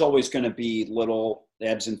athlete, there's always going to be little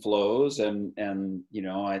ebbs and flows. And you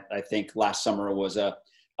know, I think last summer was a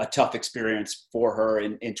tough experience for her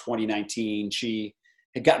in 2019. She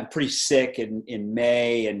had gotten pretty sick in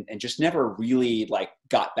May and just never really like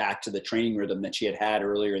got back to the training rhythm that she had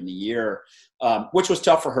earlier in the year, which was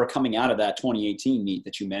tough for her coming out of that 2018 meet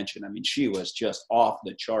that you mentioned. I mean, she was just off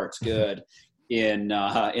the charts good in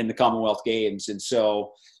the Commonwealth Games. And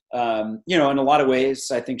so, you know, in a lot of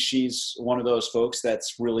ways, I think she's one of those folks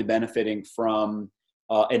that's really benefiting from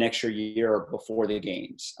an extra year before the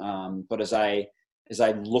games. But as I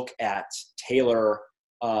look at Taylor,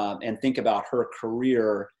 and think about her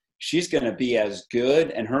career, she's going to be as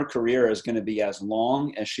good, and her career is going to be as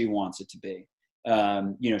long as she wants it to be.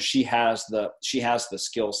 You know, she has the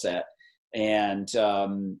skill set, and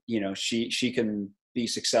you know, she can be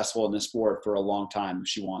successful in this sport for a long time if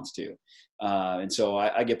she wants to. And so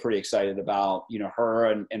I get pretty excited about, you know,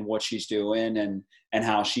 her and what she's doing, and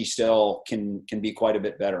how she still can be quite a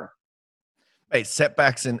bit better. Hey,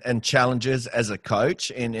 setbacks and challenges as a coach,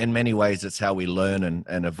 in many ways, it's how we learn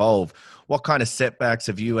and evolve. What kind of setbacks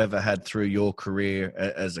have you ever had through your career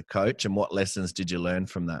as a coach, and what lessons did you learn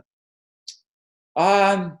from that?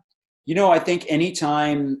 You know, I think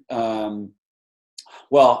anytime,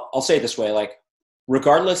 well, I'll say it this way, like,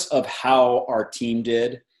 regardless of how our team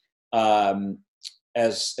did,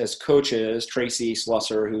 as coaches, Tracy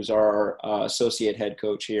Slusser, who's our associate head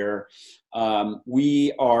coach here,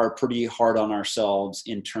 we are pretty hard on ourselves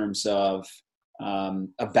in terms of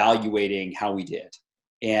evaluating how we did.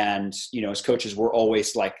 And, you know, as coaches, we're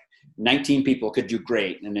always like, 19 people could do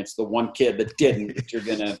great, and it's the one kid that didn't that you're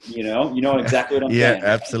gonna, you know exactly what I'm saying. Yeah,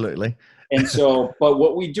 absolutely. And so, but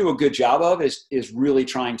what we do a good job of is really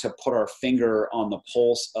trying to put our finger on the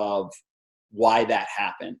pulse of why that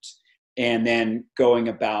happened, and then going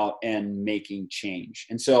about and making change.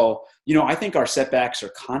 And so, you know, I think our setbacks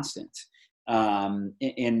are constant,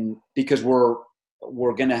 because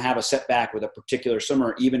we're going to have a setback with a particular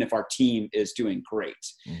swimmer, even if our team is doing great.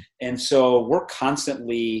 And so we're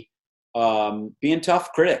constantly being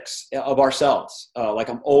tough critics of ourselves. Like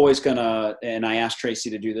I'm always gonna, and I asked Tracy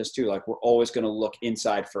to do this too. Like we're always gonna look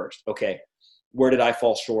inside first. Okay, where did I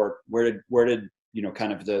fall short? Where did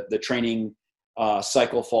kind of the training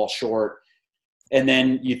cycle fall short? And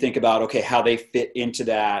then you think about, okay, how they fit into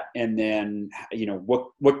that, and then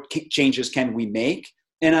what changes can we make,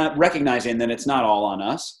 and recognizing that it's not all on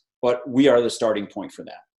us, but we are the starting point for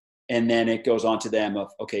that. And then it goes on to them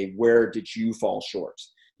of, okay, where did you fall short?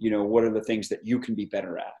 What are the things that you can be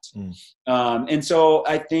better at? And so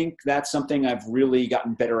I think that's something I've really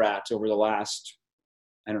gotten better at over the last,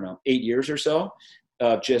 8 years or so,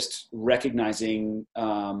 of just recognizing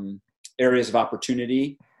areas of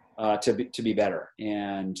opportunity to be better.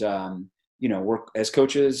 And, we're, as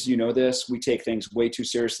coaches, this, we take things way too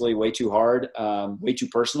seriously, way too hard, way too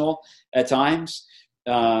personal at times.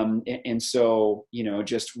 And so,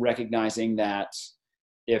 just recognizing that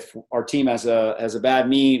if our team has a bad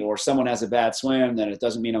meet or someone has a bad swim, then it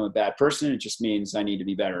doesn't mean I'm a bad person. It just means I need to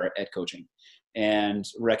be better at coaching, and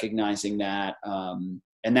recognizing that.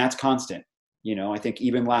 And that's constant. I think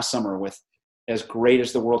even last summer, with as great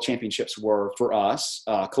as the World Championships were for us,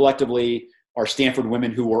 collectively, our Stanford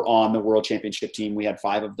women who were on the World Championship team, we had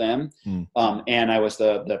 5 of them. And I was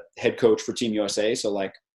the head coach for Team USA. So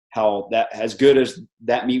like how that, as good as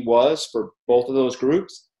that meet was for both of those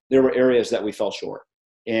groups, there were areas that we fell short.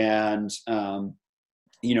 And,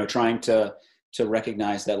 trying to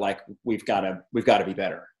recognize that, like, we've got to be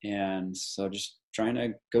better. And so just trying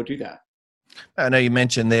to go do that. I know you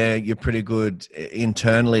mentioned there you're pretty good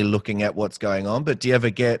internally looking at what's going on, but do you ever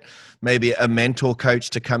get maybe a mentor coach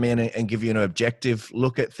to come in and give you an objective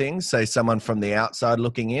look at things, say someone from the outside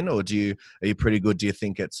looking in, or are you pretty good, do you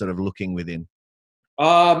think, at sort of looking within?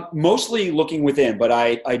 Mostly looking within, but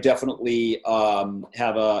I definitely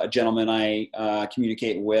have a gentleman I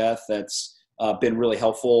communicate with that's been really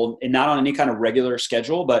helpful, and not on any kind of regular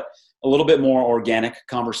schedule, but a little bit more organic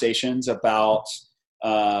conversations about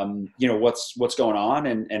what's going on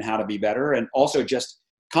and how to be better, and also just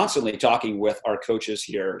constantly talking with our coaches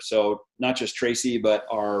here. So not just Tracy, but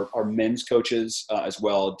our men's coaches as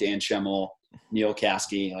well, Dan Schemmel, Neil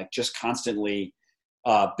Caskey, like just constantly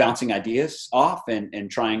bouncing ideas off and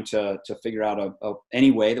trying to figure out any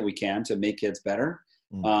way that we can to make kids better.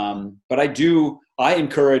 But I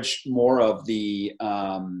encourage more of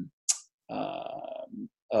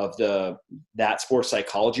that sports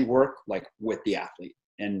psychology work, like with the athlete,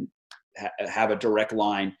 and have a direct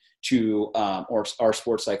line to our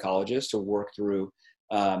sports psychologists to work through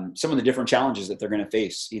some of the different challenges that they're going to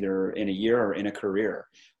face either in a year or in a career,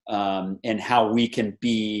 and how we can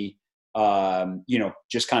be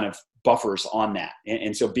just kind of buffers on that.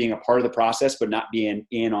 And so being a part of the process, but not being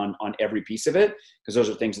in on every piece of it, because those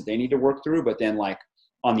are things that they need to work through. But then, like,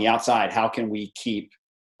 on the outside, how can we keep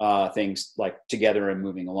things like together and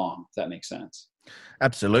moving along, if that makes sense?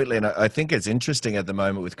 Absolutely. And I think it's interesting at the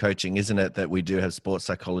moment with coaching, isn't it, that we do have sports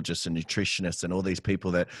psychologists and nutritionists and all these people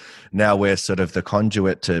that now we're sort of the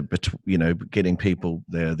conduit to, getting people,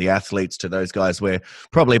 the athletes, to those guys, where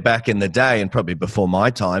probably back in the day and probably before my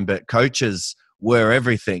time, but coaches were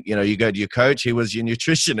everything. You go to your coach, he was your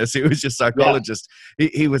nutritionist, he was your psychologist,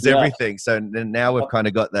 he was everything. So now we've kind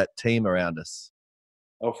of got that team around us.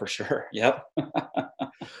 Oh, for sure. Yep.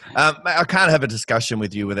 I can't have a discussion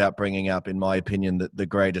with you without bringing up, in my opinion, the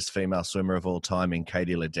greatest female swimmer of all time in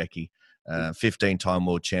Katie Ledecky, 15-time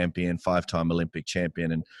world champion, 5-time Olympic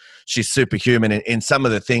champion. And she's superhuman in some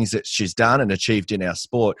of the things that she's done and achieved in our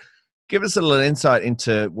sport. Give us a little insight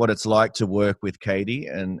into what it's like to work with Katie.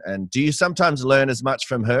 And do you sometimes learn as much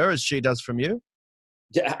from her as she does from you?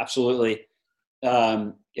 Yeah, absolutely.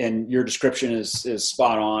 And your description is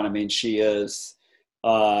spot on. I mean, she is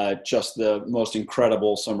just the most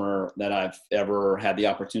incredible swimmer that I've ever had the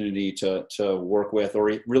opportunity to work with,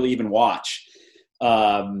 or really even watch.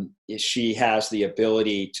 She has the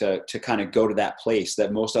ability to kind of go to that place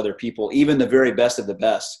that most other people, even the very best of the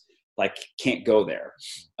best, like, can't go there.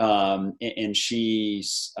 And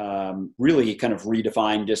she's really kind of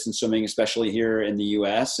redefined distance swimming, especially here in the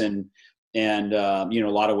US, and a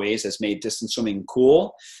lot of ways has made distance swimming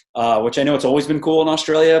cool, which I know it's always been cool in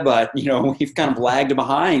Australia, but, we've kind of lagged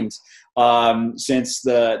behind since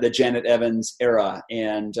the Janet Evans era.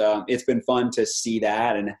 And it's been fun to see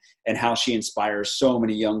that and how she inspires so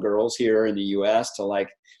many young girls here in the US to, like,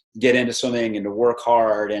 get into swimming and to work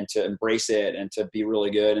hard and to embrace it and to be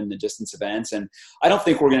really good in the distance events. And I don't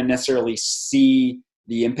think we're going to necessarily see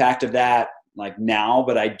the impact of that like now,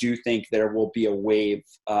 but I do think there will be a wave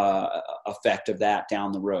effect of that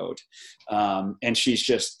down the road. And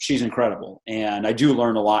she's incredible. And I do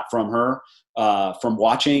learn a lot from her. from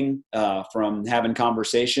watching, from having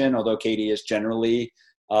conversation, although Katie is generally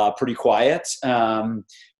pretty quiet.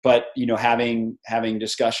 But, you know, having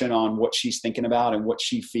discussion on what she's thinking about and what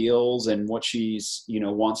she feels and what she's, you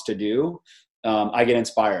know, wants to do. I get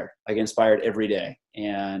inspired. Every day.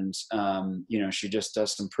 And, you know, she just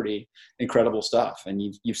does some pretty incredible stuff, and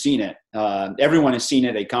you've seen it. Everyone has seen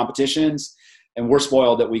it at competitions, and we're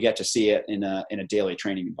spoiled that we get to see it in a daily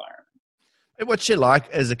training environment. What's she like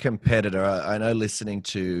as a competitor? I know listening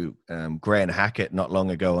to Grant Hackett not long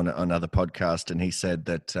ago on another podcast, and he said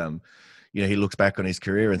that, you know, he looks back on his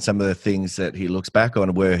career and some of the things that he looks back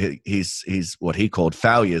on were his what he called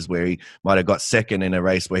failures, where he might have got second in a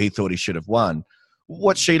race where he thought he should have won.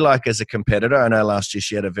 What's she like as a competitor? I know last year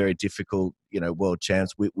she had a very difficult, you know, world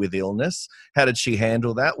champs with illness. How did she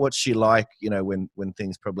handle that? What's she like, you know, when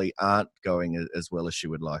things probably aren't going as well as she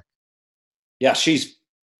would like? Yeah, she's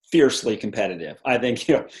fiercely competitive. I think,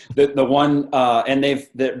 you know, the one, and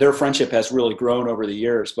their friendship has really grown over the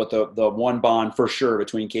years, but the one bond for sure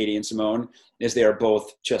between Katie and Simone is they are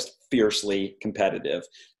both just fiercely competitive.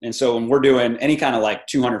 And so when we're doing any kind of like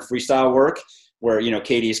 200 freestyle work, where, you know,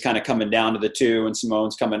 Katie's kind of coming down to the 2 and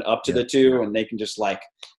Simone's coming up to the 2, and they can just like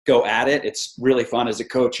go at it. It's really fun as a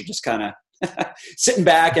coach. You're just kind of sitting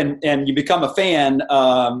back and you become a fan,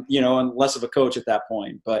 you know, and less of a coach at that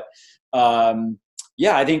point. But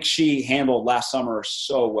yeah, I think she handled last summer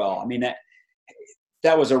so well. I mean,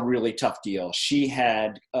 that was a really tough deal. She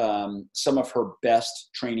had some of her best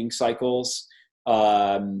training cycles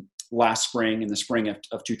last spring, in the spring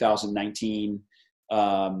of 2019.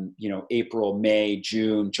 You know, April, May,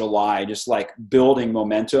 June, July, just like building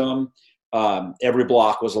momentum. Every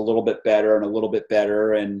block was a little bit better and a little bit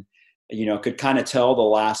better. And, you know, could kind of tell the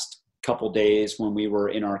last couple days when we were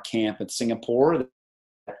in our camp in Singapore, that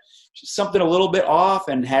something a little bit off,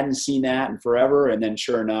 and hadn't seen that in forever. And then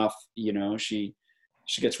sure enough, you know, she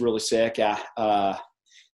gets really sick. You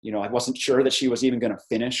know, I wasn't sure that she was even going to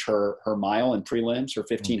finish her mile in prelims, her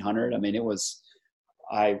 1500. I mean, it was,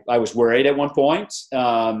 I was worried at one point.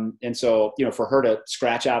 And so, you know, for her to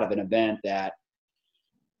scratch out of an event that,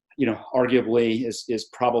 you know, arguably is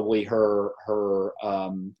probably her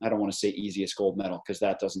I don't want to say easiest gold medal, because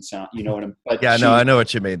that doesn't sound, you know what I'm, but yeah, no, I know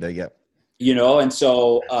what you mean there. Yeah. You know, and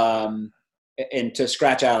so, and to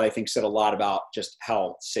scratch out, I think said a lot about just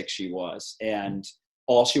how sick she was. And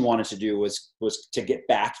all she wanted to do was to get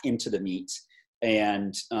back into the meet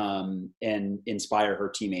and inspire her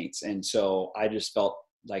teammates. And so I just felt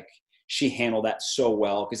like she handled that so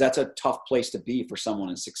well, because that's a tough place to be for someone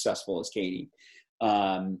as successful as Katie.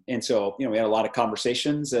 And so, you know, we had a lot of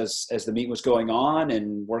conversations as the meet was going on,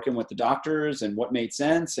 and working with the doctors and what made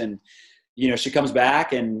sense. And, you know, she comes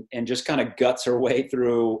back and just kind of guts her way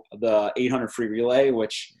through the 800 free relay,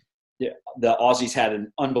 which the Aussies had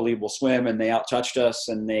an unbelievable swim, and they out-touched us,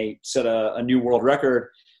 and they set a new world record.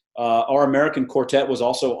 Our American quartet was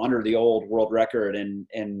also under the old world record,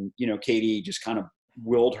 and you know, Katie just kind of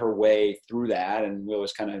willed her way through that. And we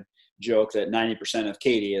always kind of joke that 90% of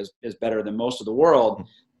Katie is better than most of the world.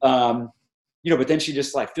 You know, but then she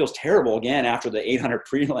just like feels terrible again after the 800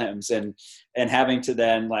 prelims, and having to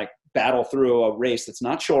then like battle through a race that's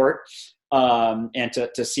not short. And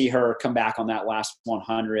to see her come back on that last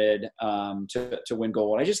 100 to win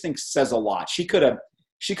gold, I just think says a lot. She could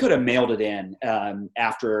have mailed it in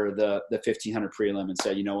after the 1500 prelim and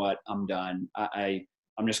said, you know what, I'm done.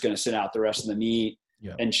 I'm just going to sit out the rest of the meet.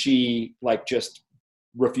 Yeah. And she like just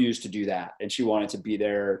refused to do that. And she wanted to be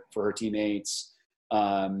there for her teammates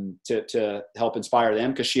to help inspire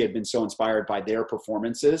them, because she had been so inspired by their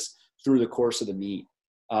performances through the course of the meet.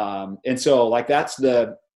 And so like that's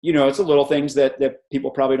the, you know, it's the little things that people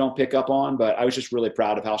probably don't pick up on, but I was just really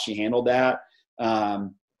proud of how she handled that.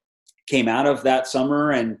 Came out of that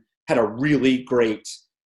summer and had a really great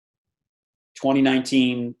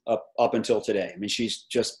 2019 up until today. I mean, she's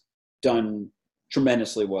just done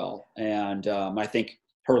tremendously well. And I think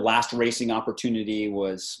her last racing opportunity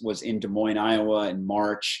was in Des Moines, Iowa in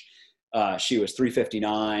March. She was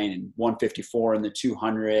 3:59 and 1:54 in the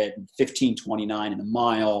 200 and 15:29 in the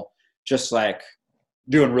mile, just like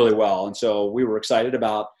doing really well. And so we were excited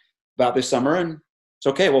about this summer, and it's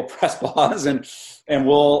okay. We'll press pause and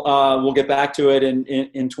we'll get back to it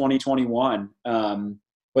in 2021.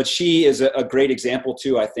 But she is a great example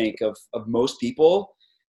too, I think, of most people.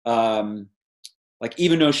 Like,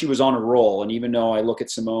 even though she was on a roll, and even though I look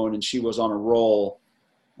at Simone and she was on a roll,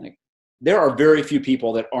 like, there are very few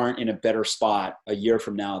people that aren't in a better spot a year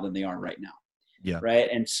from now than they are right now. Yeah. Right.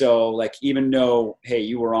 And so like, even though, hey,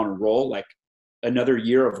 you were on a roll, like another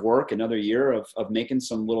year of work, another year of making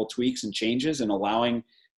some little tweaks and changes and allowing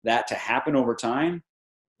that to happen over time,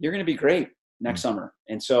 you're going to be great. next summer.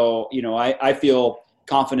 And so, I feel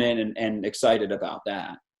confident and excited about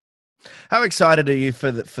that. How excited are you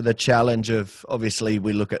for the challenge of, obviously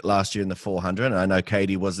we look at last year in the 400, and I know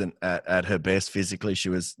Katie wasn't at her best physically. She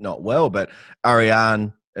was not well, but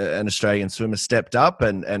Ariane, an Australian swimmer, stepped up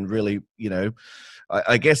and really,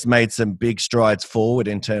 I guess made some big strides forward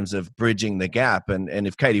in terms of bridging the gap. And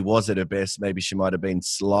if Katie was at her best, maybe she might have been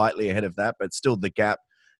slightly ahead of that, but still the gap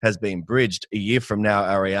has been bridged. A year from now,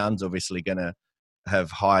 Ariane's obviously going to have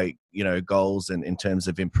high, goals and in terms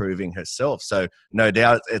of improving herself. So no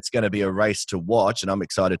doubt it's going to be a race to watch, and I'm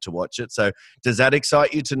excited to watch it. So does that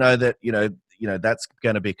excite you to know that, that's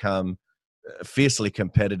going to become fiercely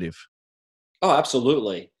competitive? Oh,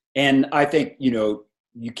 absolutely. And I think,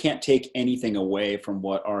 you can't take anything away from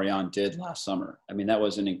what Ariane did last summer. I mean, that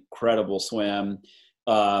was an incredible swim.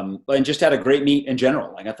 And just had a great meet in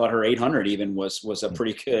general. Like I thought her 800 even was a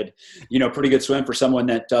pretty good swim for someone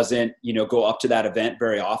that doesn't, go up to that event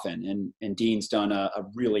very often. And Dean's done a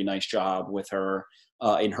really nice job with her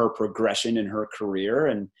in her progression in her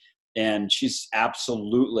career. And she's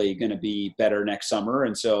absolutely going to be better next summer.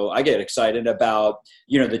 And so I get excited about,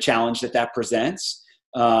 the challenge that presents.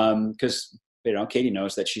 Cause Katie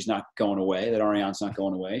knows that she's not going away, that Ariane's not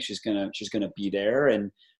going away. She's going to be there.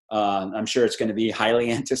 And, I'm sure it's going to be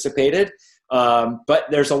highly anticipated, but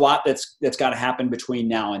there's a lot that's got to happen between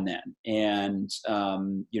now and then. And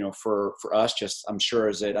for us, just I'm sure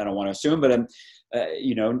I don't want to assume, but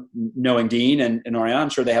knowing Dean and Ariane, I'm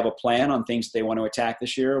sure they have a plan on things they want to attack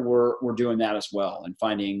this year. We're doing that as well, and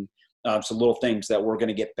finding some little things that we're going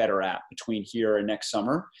to get better at between here and next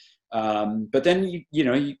summer. But then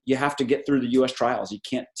you have to get through the U.S. trials. You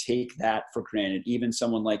can't take that for granted. Even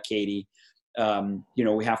someone like Katie.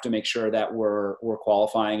 We have to make sure that we're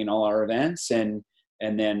qualifying in all our events and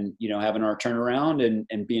then, having our turnaround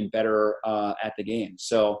and being better at the game.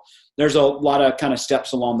 So there's a lot of kind of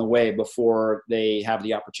steps along the way before they have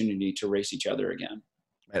the opportunity to race each other again.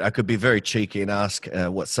 I could be very cheeky and ask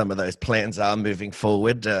what some of those plans are moving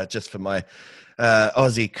forward, just for my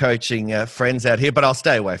Aussie coaching friends out here, but I'll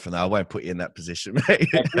stay away from that. I won't put you in that position, mate.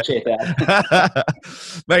 I appreciate that.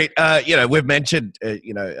 Mate, we've mentioned,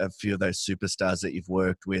 a few of those superstars that you've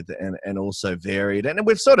worked with and also varied. And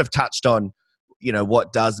we've sort of touched on,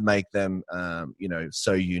 what does make them,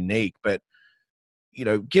 so unique. But,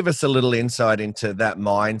 give us a little insight into that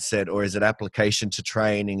mindset, or is it application to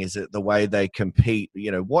training? Is it the way they compete?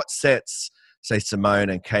 What sets, say, Simone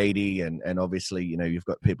and Katie, and obviously, you've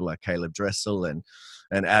got people like Caleb Dressel and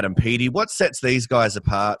Adam Peaty. What sets these guys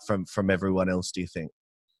apart from everyone else, do you think?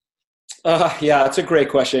 Yeah, it's a great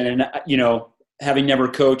question. And, having never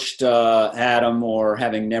coached Adam or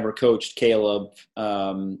having never coached Caleb,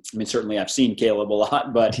 certainly I've seen Caleb a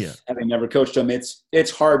lot, but having never coached him,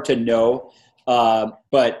 it's hard to know.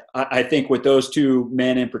 But I think with those two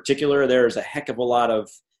men in particular, there's a heck of a lot of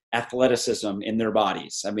athleticism in their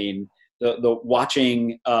bodies. I mean, the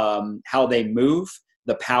watching how they move,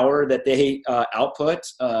 the power that they output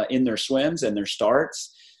in their swims and their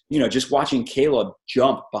starts, just watching Caleb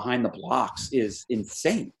jump behind the blocks is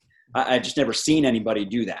insane. I just never seen anybody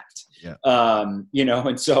do that. Yeah.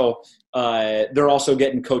 And so they're also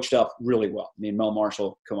getting coached up really well. I mean, Mel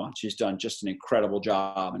Marshall, come on, she's done just an incredible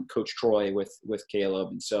job, and Coach Troy with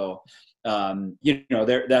Caleb. And so,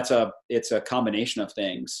 it's a combination of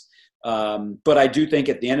things. But I do think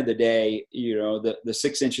at the end of the day, the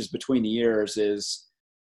 6 inches between the ears is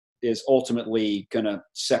ultimately going to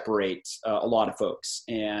separate a lot of folks.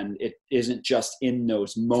 And it isn't just in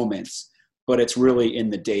those moments, but it's really in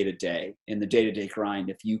the day-to-day grind.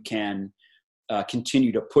 If you can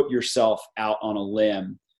continue to put yourself out on a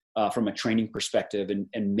limb from a training perspective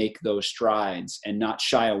and make those strides and not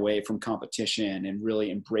shy away from competition and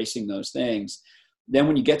really embracing those things, then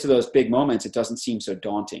when you get to those big moments, it doesn't seem so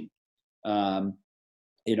daunting. And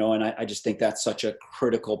I just think that's such a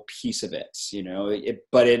critical piece of it,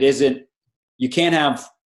 but it isn't, you can't have,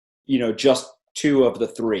 just two of the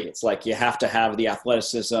three. It's like, you have to have the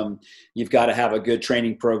athleticism, you've got to have a good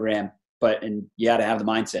training program, and you got to have the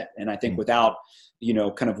mindset. And I think without,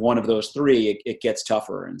 kind of one of those three, it gets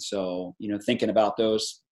tougher. And so, thinking about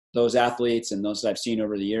those athletes and those that I've seen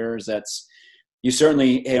over the years, you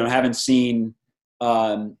certainly, haven't seen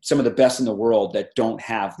some of the best in the world that don't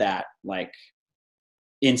have that like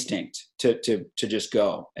instinct to just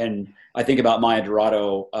go. And I think about Maya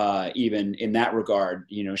Dorado, even in that regard,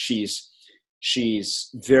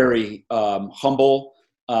 she's very humble,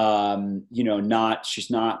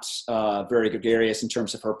 she's not very gregarious in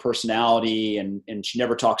terms of her personality, and she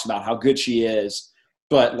never talks about how good she is,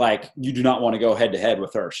 but like, you do not want to go head to head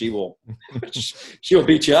with her. She'll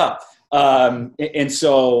beat you up. And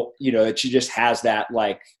so, she just has that,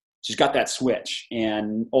 like, she's got that switch.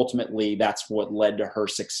 And ultimately that's what led to her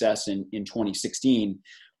success in 2016,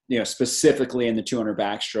 specifically in the 200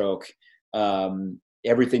 backstroke.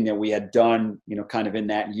 Everything that we had done, kind of in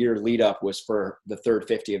that year lead up was for the third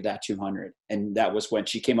 50 of that 200. And that was when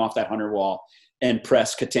she came off that 100 wall and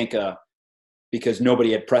pressed Katinka, because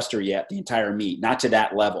nobody had pressed her yet the entire meet, not to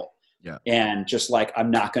that level. Yeah. And just like, I'm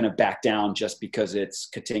not going to back down just because it's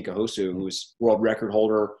Katinka Hosszu, who's world record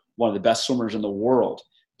holder, one of the best swimmers in the world.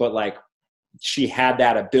 But like, she had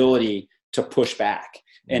that ability to push back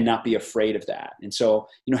and not be afraid of that. And so,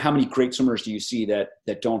 how many great swimmers do you see that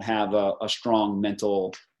don't have a strong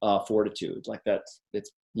mental fortitude like that?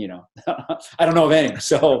 It's, I don't know of any.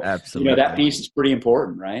 So, Absolutely. That piece is pretty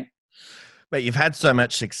important, right? But you've had so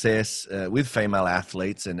much success with female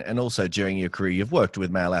athletes and also during your career, you've worked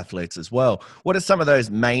with male athletes as well. What are some of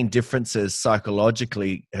those main differences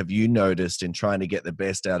psychologically have you noticed in trying to get the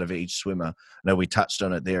best out of each swimmer? I know we touched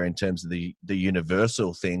on it there in terms of the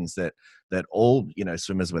universal things that all,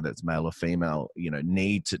 swimmers, whether it's male or female,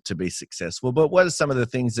 need to be successful. But what are some of the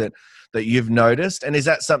things that you've noticed? And is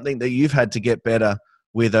that something that you've had to get better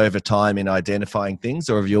with over time in identifying things,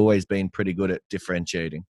 or have you always been pretty good at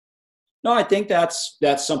differentiating? No, I think that's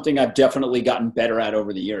something I've definitely gotten better at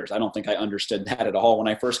over the years. I don't think I understood that at all when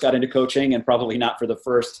I first got into coaching, and probably not for the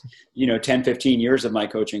first, 10, 15 years of my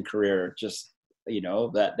coaching career. Just,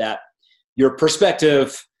 that your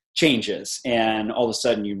perspective changes, and all of a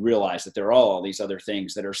sudden you realize that there are all these other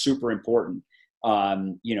things that are super important.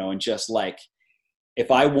 And just like,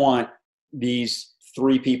 if I want these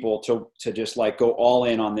three people to just like go all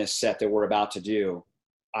in on this set that we're about to do,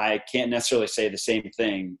 I can't necessarily say the same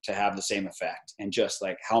thing to have the same effect. And just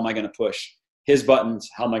like, how am I going to push his buttons?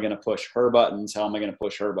 How am I going to push her buttons? How am I going to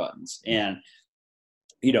push her buttons? And,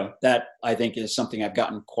 that I think is something I've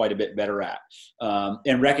gotten quite a bit better at,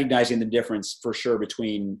 and recognizing the difference for sure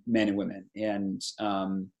between men and women. And,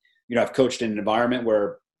 I've coached in an environment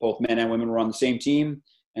where both men and women were on the same team.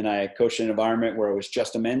 And I coached in an environment where it was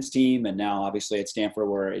just a men's team. And now obviously at Stanford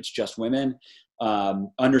where it's just women.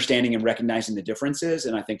 Understanding and recognizing the differences.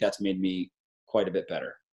 And I think that's made me quite a bit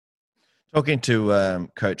better. Talking to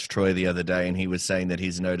Coach Troy the other day, and he was saying that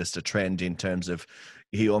he's noticed a trend in terms of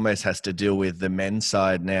he almost has to deal with the men's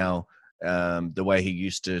side now. The way he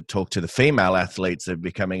used to talk to the female athletes are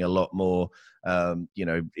becoming a lot more,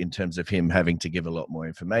 in terms of him having to give a lot more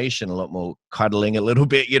information, a lot more cuddling a little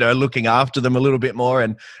bit, looking after them a little bit more.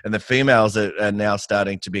 And the females are now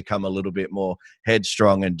starting to become a little bit more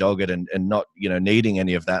headstrong and dogged and not, needing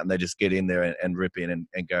any of that. And they just get in there and rip in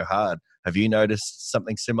and go hard. Have you noticed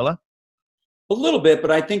something similar? A little bit,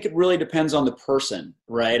 but I think it really depends on the person,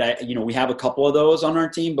 right? We have a couple of those on our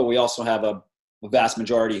team, but we also have a vast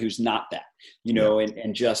majority who's not that,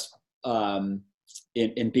 and just,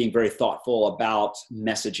 in being very thoughtful about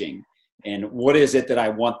messaging and what is it that I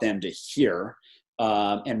want them to hear,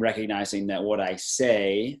 and recognizing that what I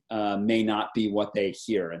say may not be what they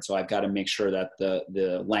hear. And so I've got to make sure that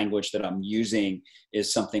the language that I'm using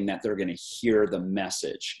is something that they're going to hear the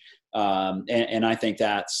message. And I think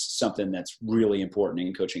that's something that's really important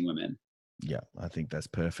in coaching women. Yeah, I think that's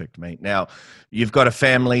perfect, mate. Now, you've got a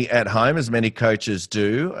family at home, as many coaches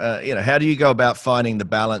do. How do you go about finding the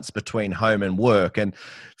balance between home and work? And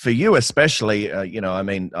for you especially,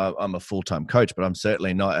 I'm a full-time coach, but I'm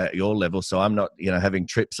certainly not at your level. So I'm not, having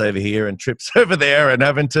trips over here and trips over there and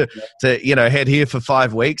having to head here for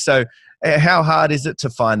 5 weeks. So how hard is it to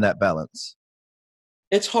find that balance?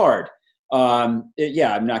 It's hard. I'm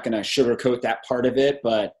not going to sugarcoat that part of it,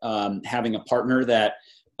 but having a partner that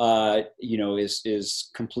is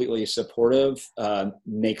completely supportive,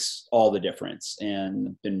 makes all the difference. And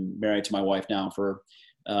I've been married to my wife now for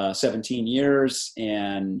 17 years.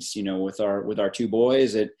 And, with our two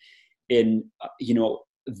boys,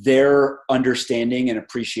 their understanding and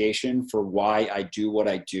appreciation for why I do what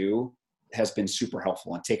I do has been super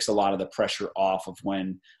helpful. It takes a lot of the pressure off of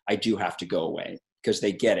when I do have to go away, because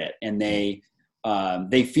they get it and they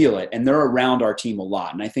feel it, and they're around our team a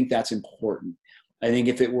lot. And I think that's important. I think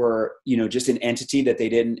if it were, just an entity that they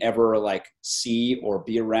didn't ever see or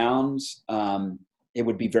be around, it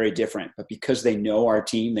would be very different. But because they know our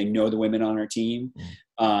team, they know the women on our team,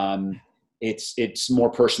 it's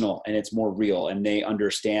more personal and it's more real. And they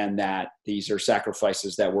understand that these are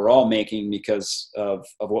sacrifices that we're all making because of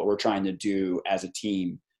what we're trying to do as a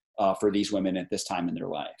team for these women at this time in their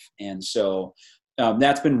life. And so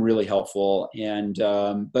that's been really helpful. And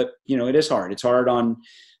but it is hard. It's hard on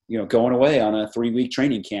going away on a 3-week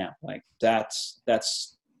training camp.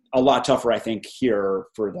 That's a lot tougher, I think, here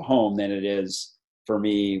for the home than it is for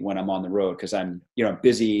me when I'm on the road, because I'm,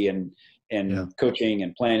 busy and coaching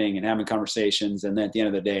and planning and having conversations. And then at the end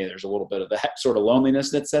of the day, there's a little bit of that sort of loneliness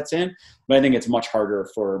that sets in. But I think it's much harder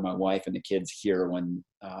for my wife and the kids here when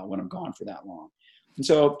I'm gone for that long. And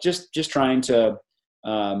so just trying to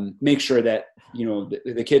make sure that,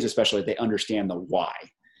 the kids, especially, they understand the why.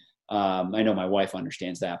 I know my wife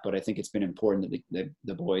understands that, but I think it's been important that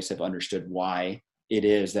the boys have understood why it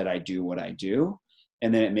is that I do what I do.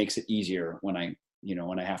 And then it makes it easier when I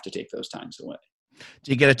have to take those times away.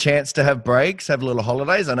 Do you get a chance to have breaks, have little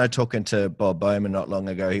holidays? I know talking to Bob Bowman not long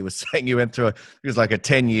ago, he was saying you went through it was like a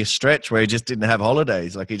 10-year stretch where he just didn't have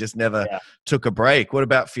holidays. Like he just never took a break. What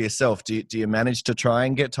about for yourself? Do you manage to try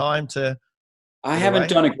and get time to? I haven't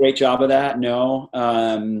done a great job of that. No.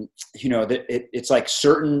 It's like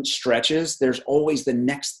certain stretches, there's always the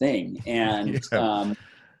next thing. And,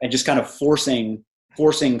 and just kind of forcing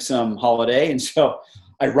some holiday. And so,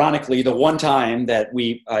 ironically, the one time that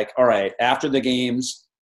we all right, after the games,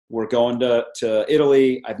 we're going to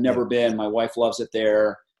Italy. I've never been. My wife loves it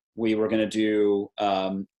there. We were going to do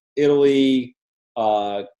Italy,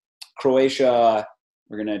 Croatia.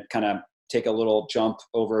 We're going to kind of take a little jump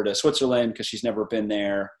over to Switzerland because she's never been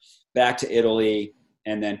there, back to Italy,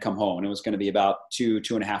 and then come home. And it was going to be about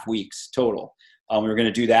 2.5 weeks total. We were going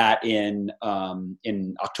to do that in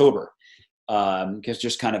October. Because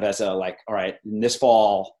just kind of as a all right, in this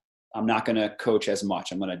fall, I'm not going to coach as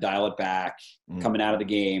much. I'm going to dial it back coming out of the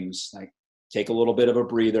games, take a little bit of a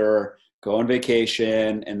breather, go on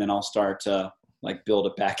vacation, and then I'll start to build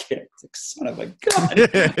it back in. It's like, son of a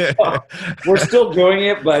gun. We're still doing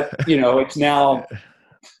it, but it's now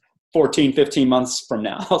 14, 15 months from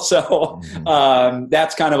now. So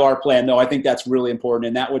that's kind of our plan, though. I think that's really important.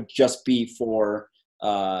 And that would just be for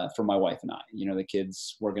my wife and I. The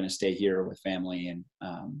kids, we're going to stay here with family, and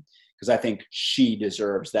because I think she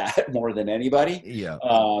deserves that more than anybody. Yeah.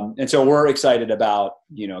 And so we're excited about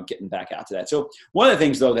getting back out to that. So one of the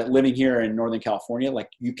things, though, that living here in Northern California,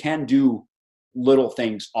 you can do little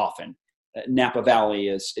things often. Napa Valley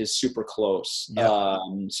is super close. Yep.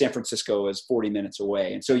 San Francisco is 40 minutes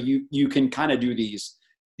away, and so you can kind of do these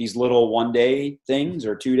little 1-day things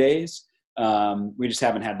or 2 days. We just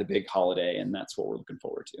haven't had the big holiday, and that's what we're looking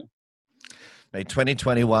forward to.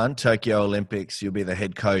 2021 Tokyo Olympics, you'll be the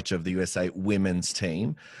head coach of the USA women's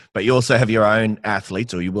team, but you also have your own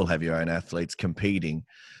athletes, or you will have your own athletes competing.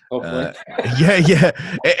 Hopefully.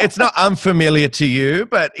 It's not unfamiliar to you,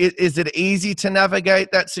 but is it easy to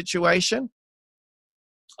navigate that situation?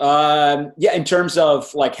 In terms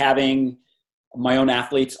of having my own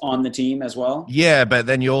athletes on the team as well. Yeah, but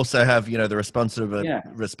then you also have, the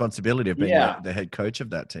responsibility of being the head coach of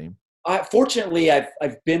that team. Fortunately,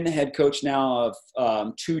 I've been the head coach now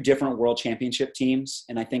of 2 different world championship teams,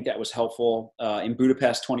 and I think that was helpful in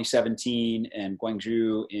Budapest 2017 and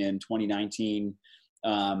Gwangju in 2019.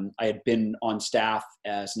 I had been on staff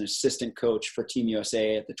as an assistant coach for Team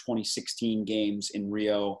USA at the 2016 games in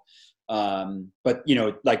Rio. But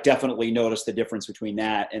definitely noticed the difference between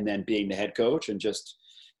that and then being the head coach, and just,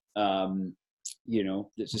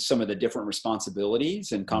 just some of the different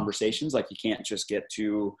responsibilities and conversations. You can't just get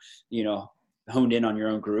too, honed in on your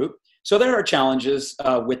own group. So there are challenges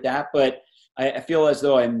with that, but I feel as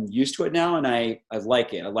though I'm used to it now, and I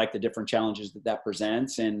like it. I like the different challenges that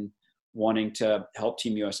presents, and wanting to help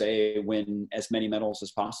Team USA win as many medals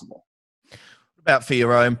as possible. About for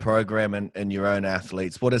your own program and your own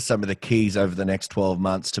athletes, what are some of the keys over the next 12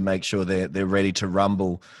 months to make sure they're ready to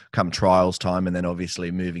rumble come trials time, and then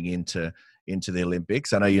obviously moving into the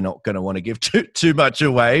Olympics? I know you're not going to want to give too much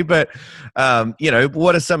away, but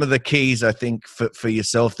what are some of the keys, I think, for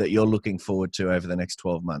yourself that you're looking forward to over the next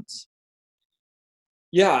 12 months?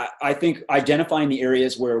 Yeah, I think identifying the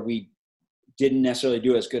areas where we didn't necessarily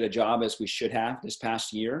do as good a job as we should have this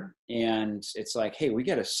past year. And it's hey, we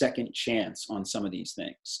get a second chance on some of these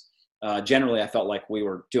things. Generally, I felt like we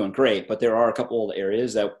were doing great, but there are a couple of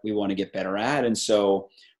areas that we want to get better at. And so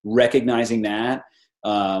recognizing that,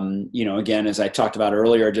 again, as I talked about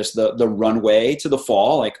earlier, just the runway to the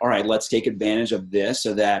fall, all right, let's take advantage of this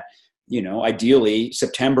so that, ideally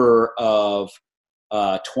September of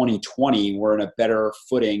 2020, we're in a better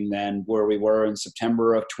footing than where we were in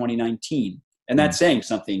September of 2019. And that's saying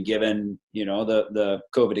something given, the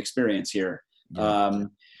COVID experience here. And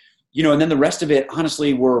then the rest of it,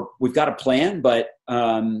 honestly, we've got a plan, but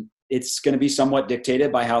it's going to be somewhat dictated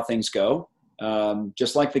by how things go.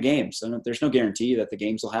 Just like the games. There's no guarantee that the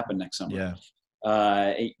games will happen next summer. Yeah.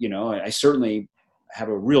 I certainly have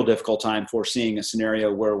a real difficult time foreseeing a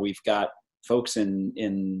scenario where we've got folks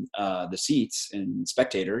in the seats and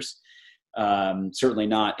spectators certainly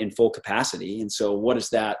not in full capacity. And so what does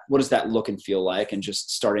that look and feel like? And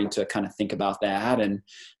just starting to kind of think about that. And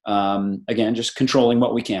again, just controlling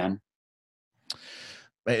what we can.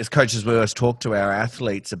 As coaches, we always talk to our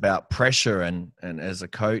athletes about pressure, and as a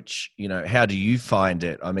coach, how do you find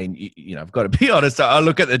it? I mean, I've got to be honest. I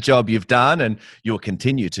look at the job you've done, and you'll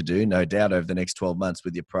continue to do, no doubt, over the next 12 months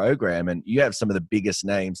with your program. And you have some of the biggest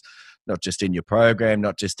names, not just in your program,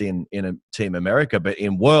 not just in a Team America, but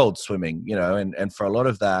in world swimming. And for a lot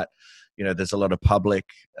of that, there's a lot of public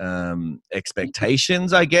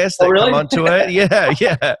expectations, I guess, that come onto it.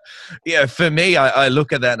 Yeah. For me, I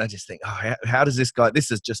look at that and I just think, how does this guy,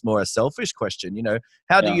 this is just more a selfish question,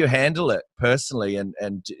 how do you handle it personally?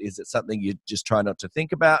 And is it something you just try not to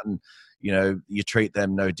think about? And, you treat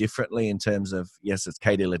them no differently in terms of, yes, it's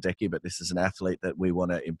Katie Ledecky, but this is an athlete that we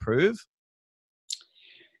want to improve?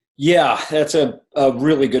 Yeah, that's a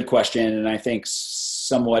really good question. And I think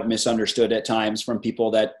somewhat misunderstood at times from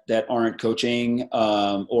people that aren't coaching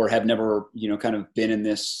or have never, kind of been in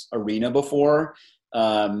this arena before,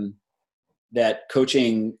 that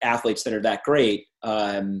coaching athletes that are that great,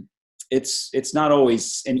 it's not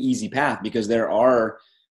always an easy path, because there are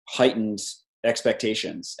heightened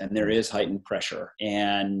expectations and there is heightened pressure.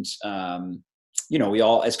 And, we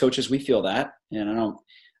all, as coaches, we feel that. And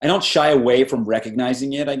I don't shy away from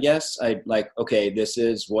recognizing it, I guess. Okay, this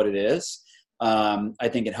is what it is. I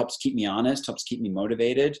think it helps keep me honest, helps keep me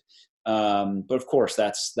motivated. But of course,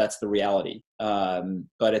 that's the reality.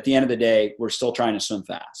 But at the end of the day, we're still trying to swim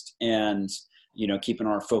fast. And, keeping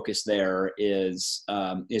our focus there is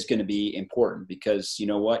going to be important, because you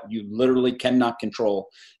know what? You literally cannot control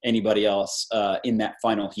anybody else in that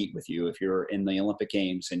final heat with you. If you're in the Olympic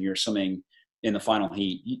Games and you're swimming in the final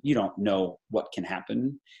heat, you don't know what can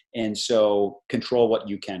happen. And so control what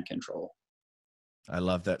you can control. I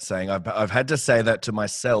love that saying. I've had to say that to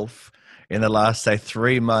myself in the last, say,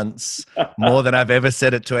 3 months, more than I've ever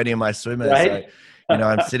said it to any of my swimmers. Right? So,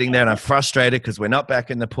 I'm sitting there and I'm frustrated because we're not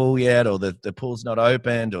back in the pool yet, or the pool's not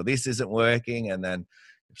opened, or this isn't working. And then you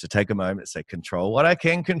have to take a moment and say, control what I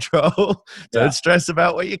can control. Don't stress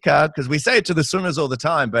about what you can't, because we say it to the swimmers all the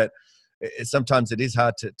time, but sometimes it is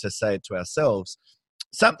hard to say it to ourselves.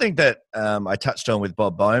 Something that I touched on with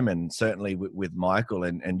Bob Bowman, certainly with Michael,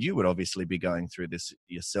 and you would obviously be going through this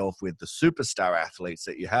yourself with the superstar athletes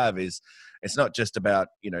that you have, is it's not just about,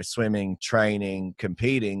 swimming, training,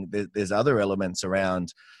 competing. There's other elements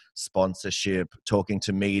around sponsorship, talking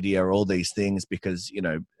to media, all these things, because,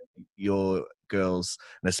 your girls,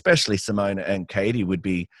 and especially Simona and Katie, would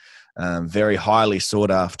be very highly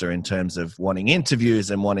sought after in terms of wanting interviews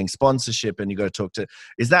and wanting sponsorship. And you got to talk to,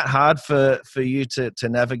 is that hard for you to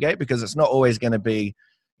navigate? Because it's not always going to be,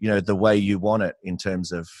 the way you want it, in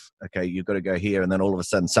terms of, okay, you've got to go here, and then all of a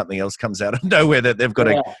sudden something else comes out of nowhere that they've got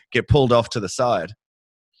to get pulled off to the side.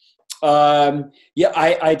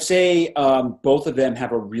 I'd say both of them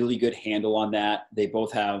have a really good handle on that. They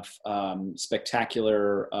both have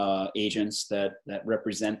spectacular agents that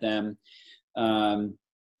represent them.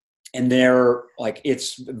 And they're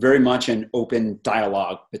it's very much an open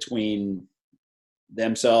dialogue between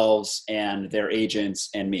themselves and their agents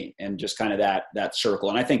and me, and just kind of that circle.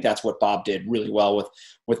 And I think that's what Bob did really well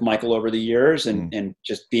with Michael over the years, and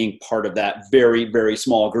just being part of that very, very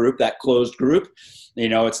small group, that closed group.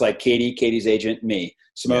 It's like Katie's agent, me,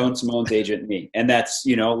 Simone's agent, me. And that's,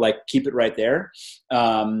 keep it right there.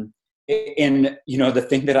 And, the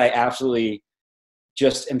thing that I absolutely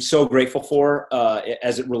just am so grateful for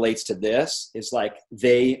as it relates to this is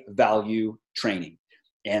they value training.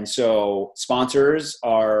 And so sponsors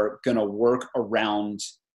are going to work around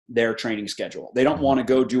their training schedule. They don't want to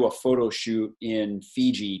go do a photo shoot in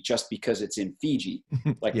Fiji just because it's in Fiji.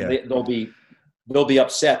 They'll be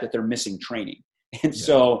upset that they're missing training. And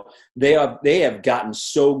so they have gotten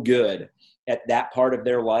so good at that part of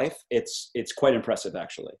their life. It's quite impressive,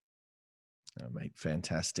 actually. Oh, mate,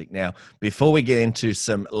 fantastic. Now, before we get into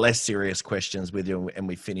some less serious questions with you and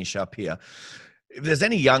we finish up here, if there's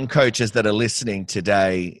any young coaches that are listening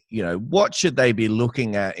today, what should they be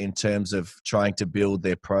looking at in terms of trying to build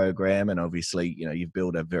their program? And obviously, you've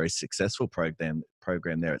built a very successful program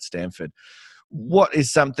there at Stanford. What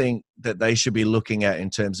is something that they should be looking at in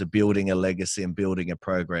terms of building a legacy and building a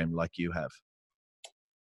program like you have?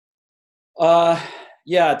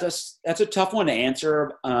 That's a tough one to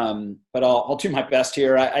answer, but I'll do my best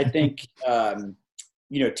here. I think,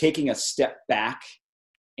 taking a step back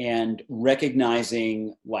and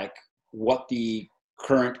recognizing what the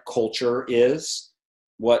current culture is,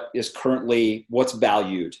 what's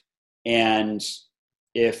valued. And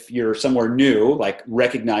if you're somewhere new,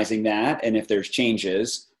 recognizing that, and if there's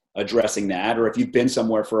changes, addressing that, or if you've been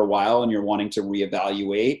somewhere for a while and you're wanting to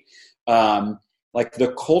reevaluate. Like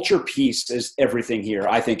the culture piece is everything here,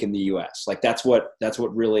 I think, in the US. Like that's what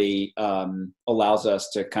really allows us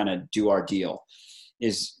to kind of do our deal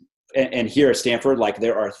is, and here at Stanford, like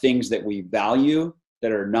there are things that we value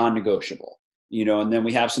that are non-negotiable, you know, and then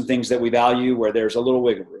we have some things that we value where there's a little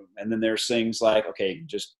wiggle room. And then there's things like, okay,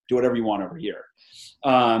 just do whatever you want over here.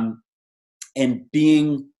 And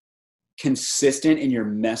being consistent in your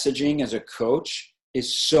messaging as a coach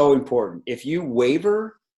is so important. If you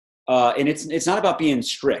waver, and it's not about being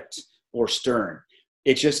strict or stern,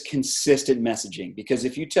 it's just consistent messaging. Because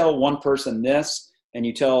if you tell one person this and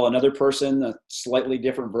you tell another person a slightly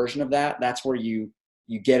different version of that, that's where you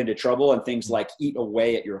get into trouble, and things like eat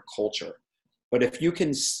away at your culture. But if you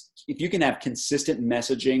can have consistent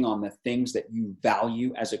messaging on the things that you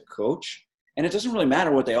value as a coach, and it doesn't really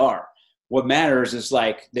matter what they are. What matters is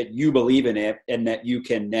like that you believe in it and that you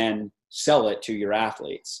can then sell it to your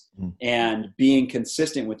athletes. And being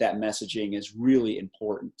consistent with that messaging is really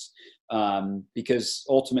important, because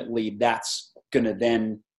ultimately that's going to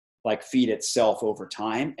then like feed itself over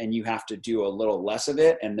time, and you have to do a little less of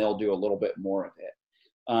it and they'll do a little bit more of it.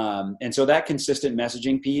 And so that consistent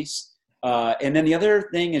messaging piece. And then the other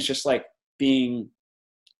thing is just like being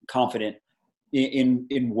confident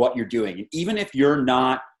in what you're doing. And even if you're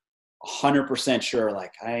not 100% sure,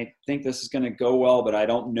 like, I think this is going to go well, but I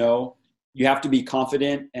don't know, you have to be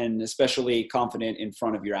confident, and especially confident in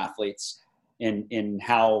front of your athletes in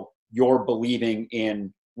how you're believing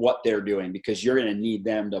in what they're doing, because you're going to need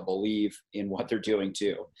them to believe in what they're doing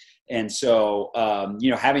too. And so,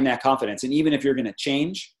 having that confidence, and even if you're going to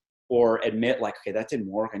change or admit like, okay, that didn't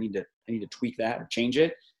work, I need to tweak that or change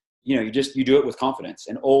it. You do it with confidence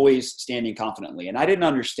and always standing confidently. And I didn't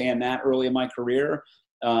understand that early in my career,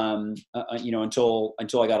 until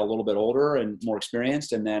I got a little bit older and more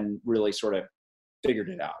experienced, and then really sort of figured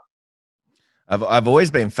it out. I've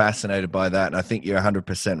always been fascinated by that, and I think you're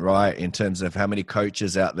 100% right in terms of how many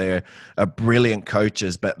coaches out there are brilliant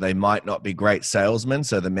coaches, but they might not be great salesmen,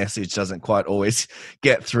 so the message doesn't quite always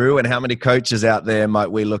get through. And how many coaches out there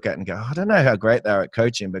might we look at and go, I don't know how great they are at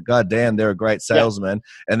coaching, but goddamn, they're a great salesman,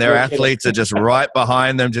 and their athletes are just right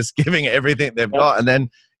behind them, just giving everything they've got, and then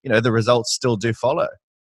the results still do follow.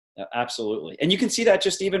 Yeah, absolutely. And you can see that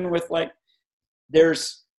just even with like,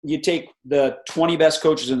 you take the 20 best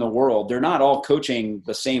coaches in the world, they're not all coaching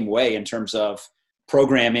the same way in terms of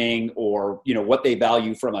programming or, what they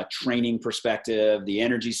value from a training perspective, the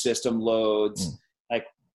energy system loads, like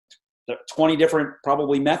 20 different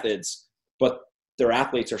probably methods, but their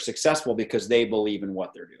athletes are successful because they believe in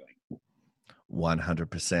what they're doing.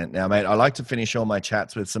 100%. Now, mate, I like to finish all my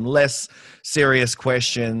chats with some less serious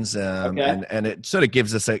questions, Okay. and it sort of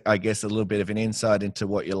gives us, I guess, a little bit of an insight into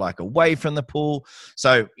what you're like away from the pool.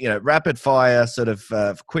 So, rapid fire, sort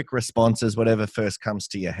of quick responses, whatever first comes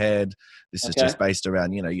to your head. This is just based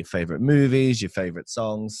around, your favorite movies, your favorite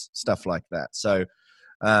songs, stuff like that. So,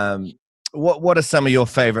 what are some of your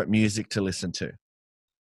favorite music to listen to?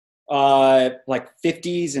 Like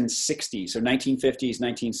 50s and 60s, so 1950s,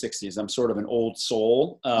 1960s. I'm sort of an old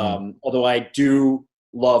soul, although I do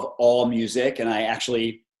love all music, and I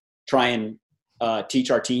actually try and teach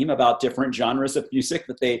our team about different genres of music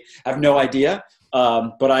that they have no idea.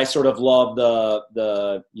 But I sort of love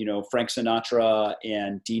the Frank Sinatra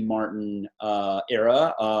and Dean Martin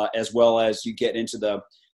era, as well as you get into the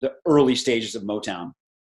early stages of Motown.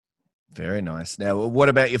 Very nice. Now, what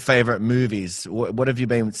about your favorite movies? What have you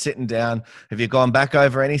been sitting down? Have you gone back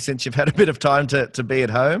over any since you've had a bit of time to be at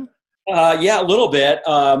home? Yeah, a little bit.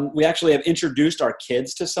 We actually have introduced our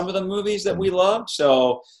kids to some of the movies that we love.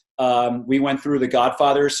 So we went through the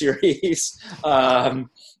Godfather series. Godfather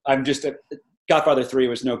 3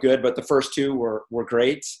 was no good, but the first two were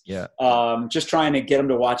great. Yeah. Just trying to get them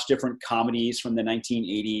to watch different comedies from the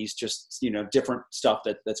 1980s, just, different stuff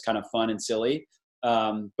that's kind of fun and silly.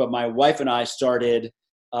 But my wife and I started,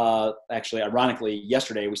 actually, ironically,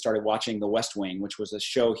 yesterday we started watching The West Wing, which was a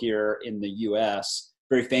show here in the U.S.,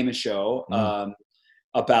 very famous show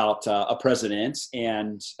about a president,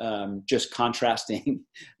 and just contrasting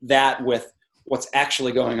that with what's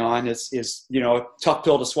actually going on is a tough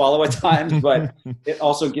pill to swallow at times, but it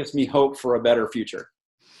also gives me hope for a better future.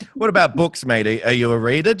 What about books, mate? Are you a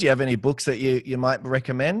reader? Do you have any books that you might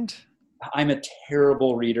recommend? I'm a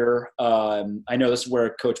terrible reader. I know this is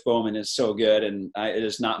where Coach Bowman is so good, and it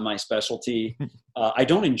is not my specialty. I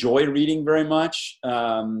don't enjoy reading very much,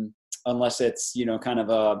 unless it's, kind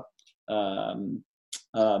of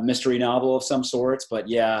a mystery novel of some sorts. But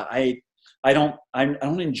yeah, I don't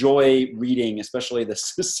enjoy reading, especially the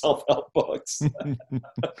self-help books.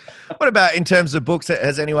 What about in terms of books?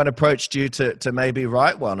 Has anyone approached you to maybe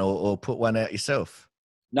write one or put one out yourself?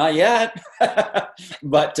 Not yet,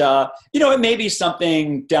 but it may be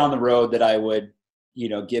something down the road that I would,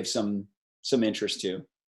 give some interest to.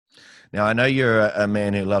 Now, I know you're a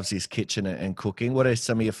man who loves his kitchen and cooking. What are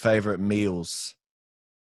some of your favorite meals?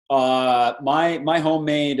 My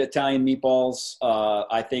homemade Italian meatballs,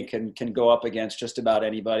 I think can go up against just about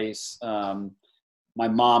anybody's. My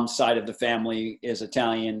mom's side of the family is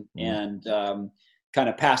Italian, and kind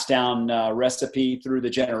of passed down recipe through the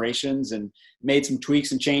generations, and made some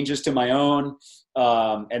tweaks and changes to my own.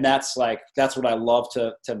 And that's what I love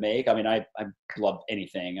to make. I mean, I love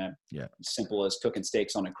anything. I'm as simple as cooking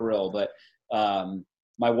steaks on a grill, but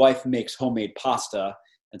my wife makes homemade pasta.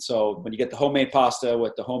 And so when you get the homemade pasta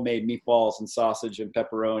with the homemade meatballs and sausage and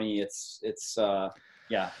pepperoni, it's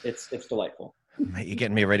delightful. Mate, you're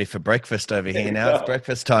getting me ready for breakfast over here now. It's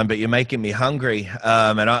breakfast time, but you're making me hungry.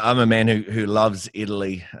 And I'm a man who loves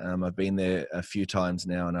Italy. I've been there a few times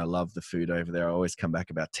now, and I love the food over there. I always come back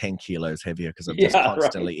about 10 kilos heavier because I'm just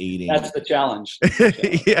constantly eating. That's the challenge.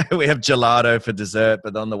 Yeah, we have gelato for dessert,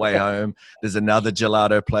 but on the way home, there's another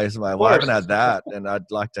gelato place. I'm like, well, I haven't had that, and I'd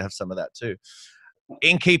like to have some of that too.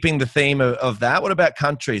 In keeping the theme of that, what about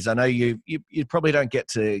countries? I know you probably don't get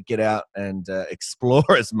to get out and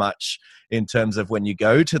explore as much in terms of when you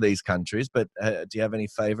go to these countries, but do you have any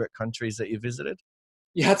favorite countries that you visited?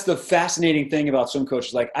 Yeah, that's the fascinating thing about swim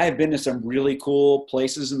coaches. Like, I have been to some really cool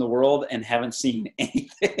places in the world and haven't seen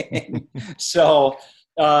anything. So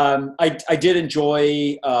I did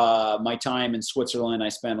enjoy my time in Switzerland. I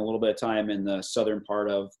spent a little bit of time in the southern part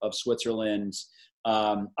of Switzerland.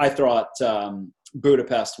 I thought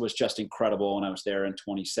Budapest was just incredible when I was there in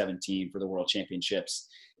 2017 for the World Championships.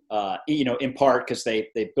 In part because they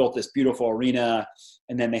built this beautiful arena,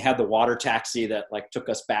 and then they had the water taxi that took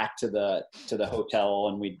us back to the hotel,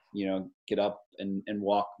 and we'd get up and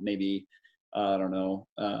walk maybe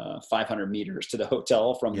 500 meters to the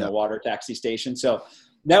hotel from the water taxi station. So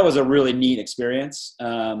that was a really neat experience.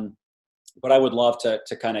 But I would love to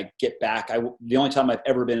kind of get back. The only time I've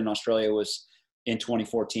ever been in Australia was in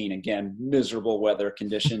 2014. Again, miserable weather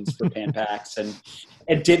conditions for Pan Pacs, and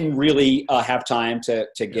didn't really have time to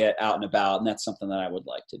get out and about. And that's something that I would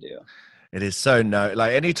like to do. It is so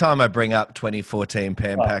anytime I bring up 2014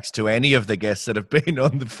 Pan Pacs to any of the guests that have been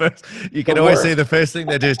on the first, you can always see the first thing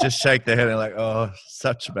they do is just shake their head and oh,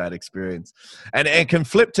 such a bad experience. And can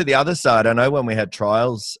flip to the other side. I know when we had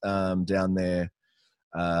trials down there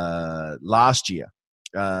last year,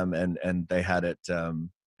 and they had it, and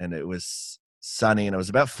it was sunny, and it was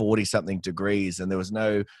about 40 something degrees, and there was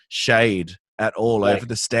no shade at all over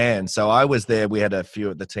the stand. So I was there. We had a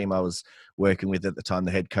few at the team I was working with at the time.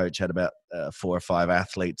 The head coach had about 4 or 5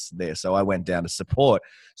 athletes there. So I went down to support.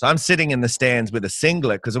 So I'm sitting in the stands with a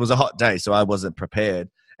singlet because it was a hot day, so I wasn't prepared.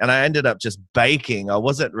 And I ended up just baking. I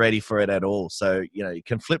wasn't ready for it at all. So, you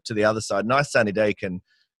can flip to the other side. Nice sunny day can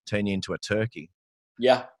turn you into a turkey.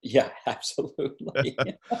 Yeah, absolutely.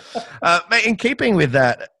 Mate, in keeping with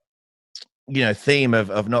that, theme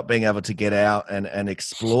of not being able to get out and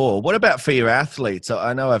explore, what about for your athletes?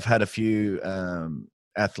 I know I've had a few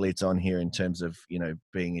athletes on here in terms of,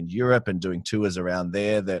 being in Europe and doing tours around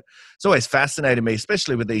there. That it's always fascinated me,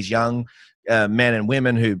 especially with these young men and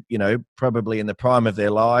women who, probably in the prime of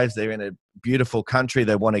their lives, they're in a beautiful country,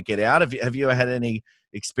 they want to get out. Have you ever had any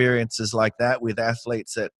experiences like that with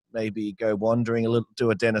athletes that maybe go wandering a little,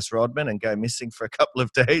 do a Dennis Rodman and go missing for a couple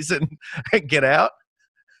of days and get out?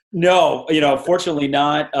 No, fortunately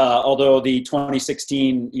not. Although the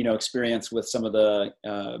 2016, experience with some of the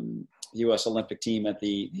U.S. Olympic team at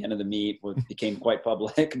the end of the meet became quite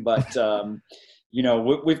public. But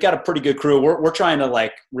we've got a pretty good crew. We're trying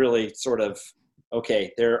to really sort of,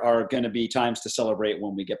 okay, there are going to be times to celebrate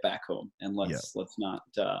when we get back home, and let's not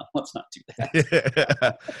do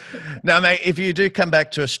that. Now, mate, if you do come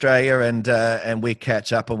back to Australia and we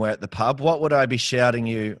catch up and we're at the pub, what would I be shouting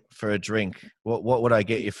you for a drink? What would I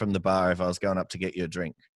get you from the bar if I was going up to get you a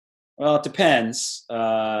drink? Well, it depends.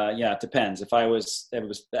 It depends. If it was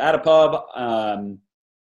at a pub,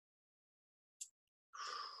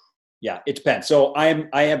 it depends. So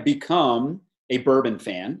I have become a bourbon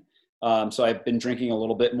fan. So I've been drinking a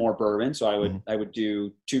little bit more bourbon. So I would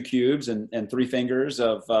do 2 cubes and 3 fingers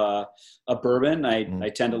of bourbon. I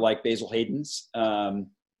tend to like Basil Hayden's.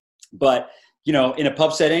 But in a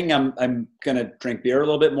pub setting, I'm going to drink beer a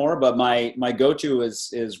little bit more, but my go-to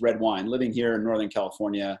is red wine. Living here in Northern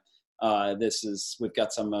California, we've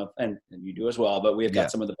got some of, and you do as well, but we've got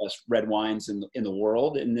some of the best red wines in the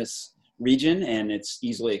world in this region, and it's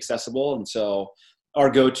easily accessible. And so our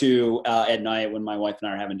go-to at night when my wife and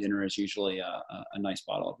I are having dinner is usually a nice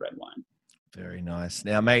bottle of red wine. Very nice.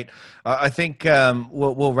 Now, mate, I think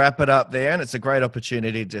we'll wrap it up there, and it's a great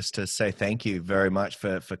opportunity just to say thank you very much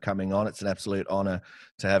for coming on. It's an absolute honor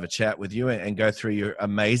to have a chat with you and go through your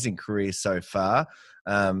amazing career so far.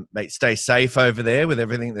 Mate, stay safe over there with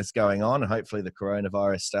everything that's going on, and hopefully the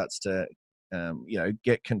coronavirus starts to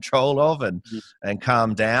get control of and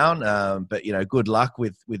calm down. But good luck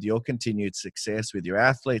with your continued success with your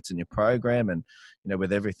athletes and your program, and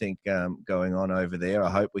with everything going on over there.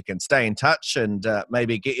 I hope we can stay in touch and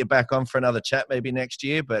maybe get you back on for another chat maybe next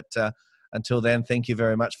year. But until then, thank you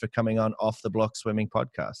very much for coming on Off the Block Swimming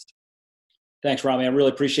Podcast. Thanks, Rami. I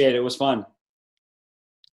really appreciate it. It was fun.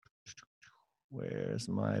 Where's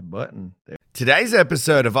my button? There. Today's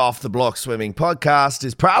episode of Off the Block Swimming Podcast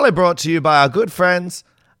is proudly brought to you by our good friends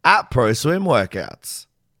at Pro Swim Workouts.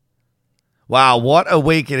 Wow, what a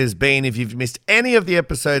week it has been. If you've missed any of the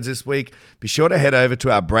episodes this week, be sure to head over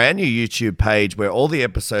to our brand new YouTube page where all the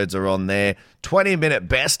episodes are on there. 20-minute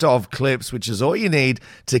best of clips, which is all you need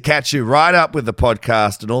to catch you right up with the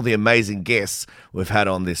podcast and all the amazing guests we've had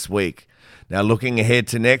on this week. Now, looking ahead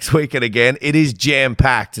to next week, and again, it is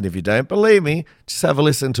jam-packed. And if you don't believe me, just have a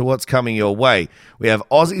listen to what's coming your way. We have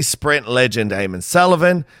Aussie sprint legend Eamon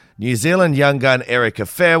Sullivan, New Zealand young gun Erica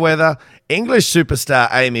Fairweather, English superstar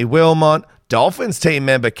Amy Wilmot, Dolphins team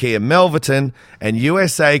member Kia Melverton, and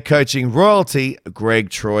USA coaching royalty Greg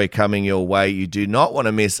Troy coming your way. You do not want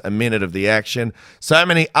to miss a minute of the action. So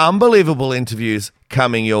many unbelievable interviews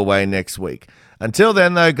coming your way next week. Until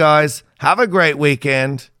then, though, guys, have a great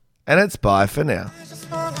weekend. And it's bye for now.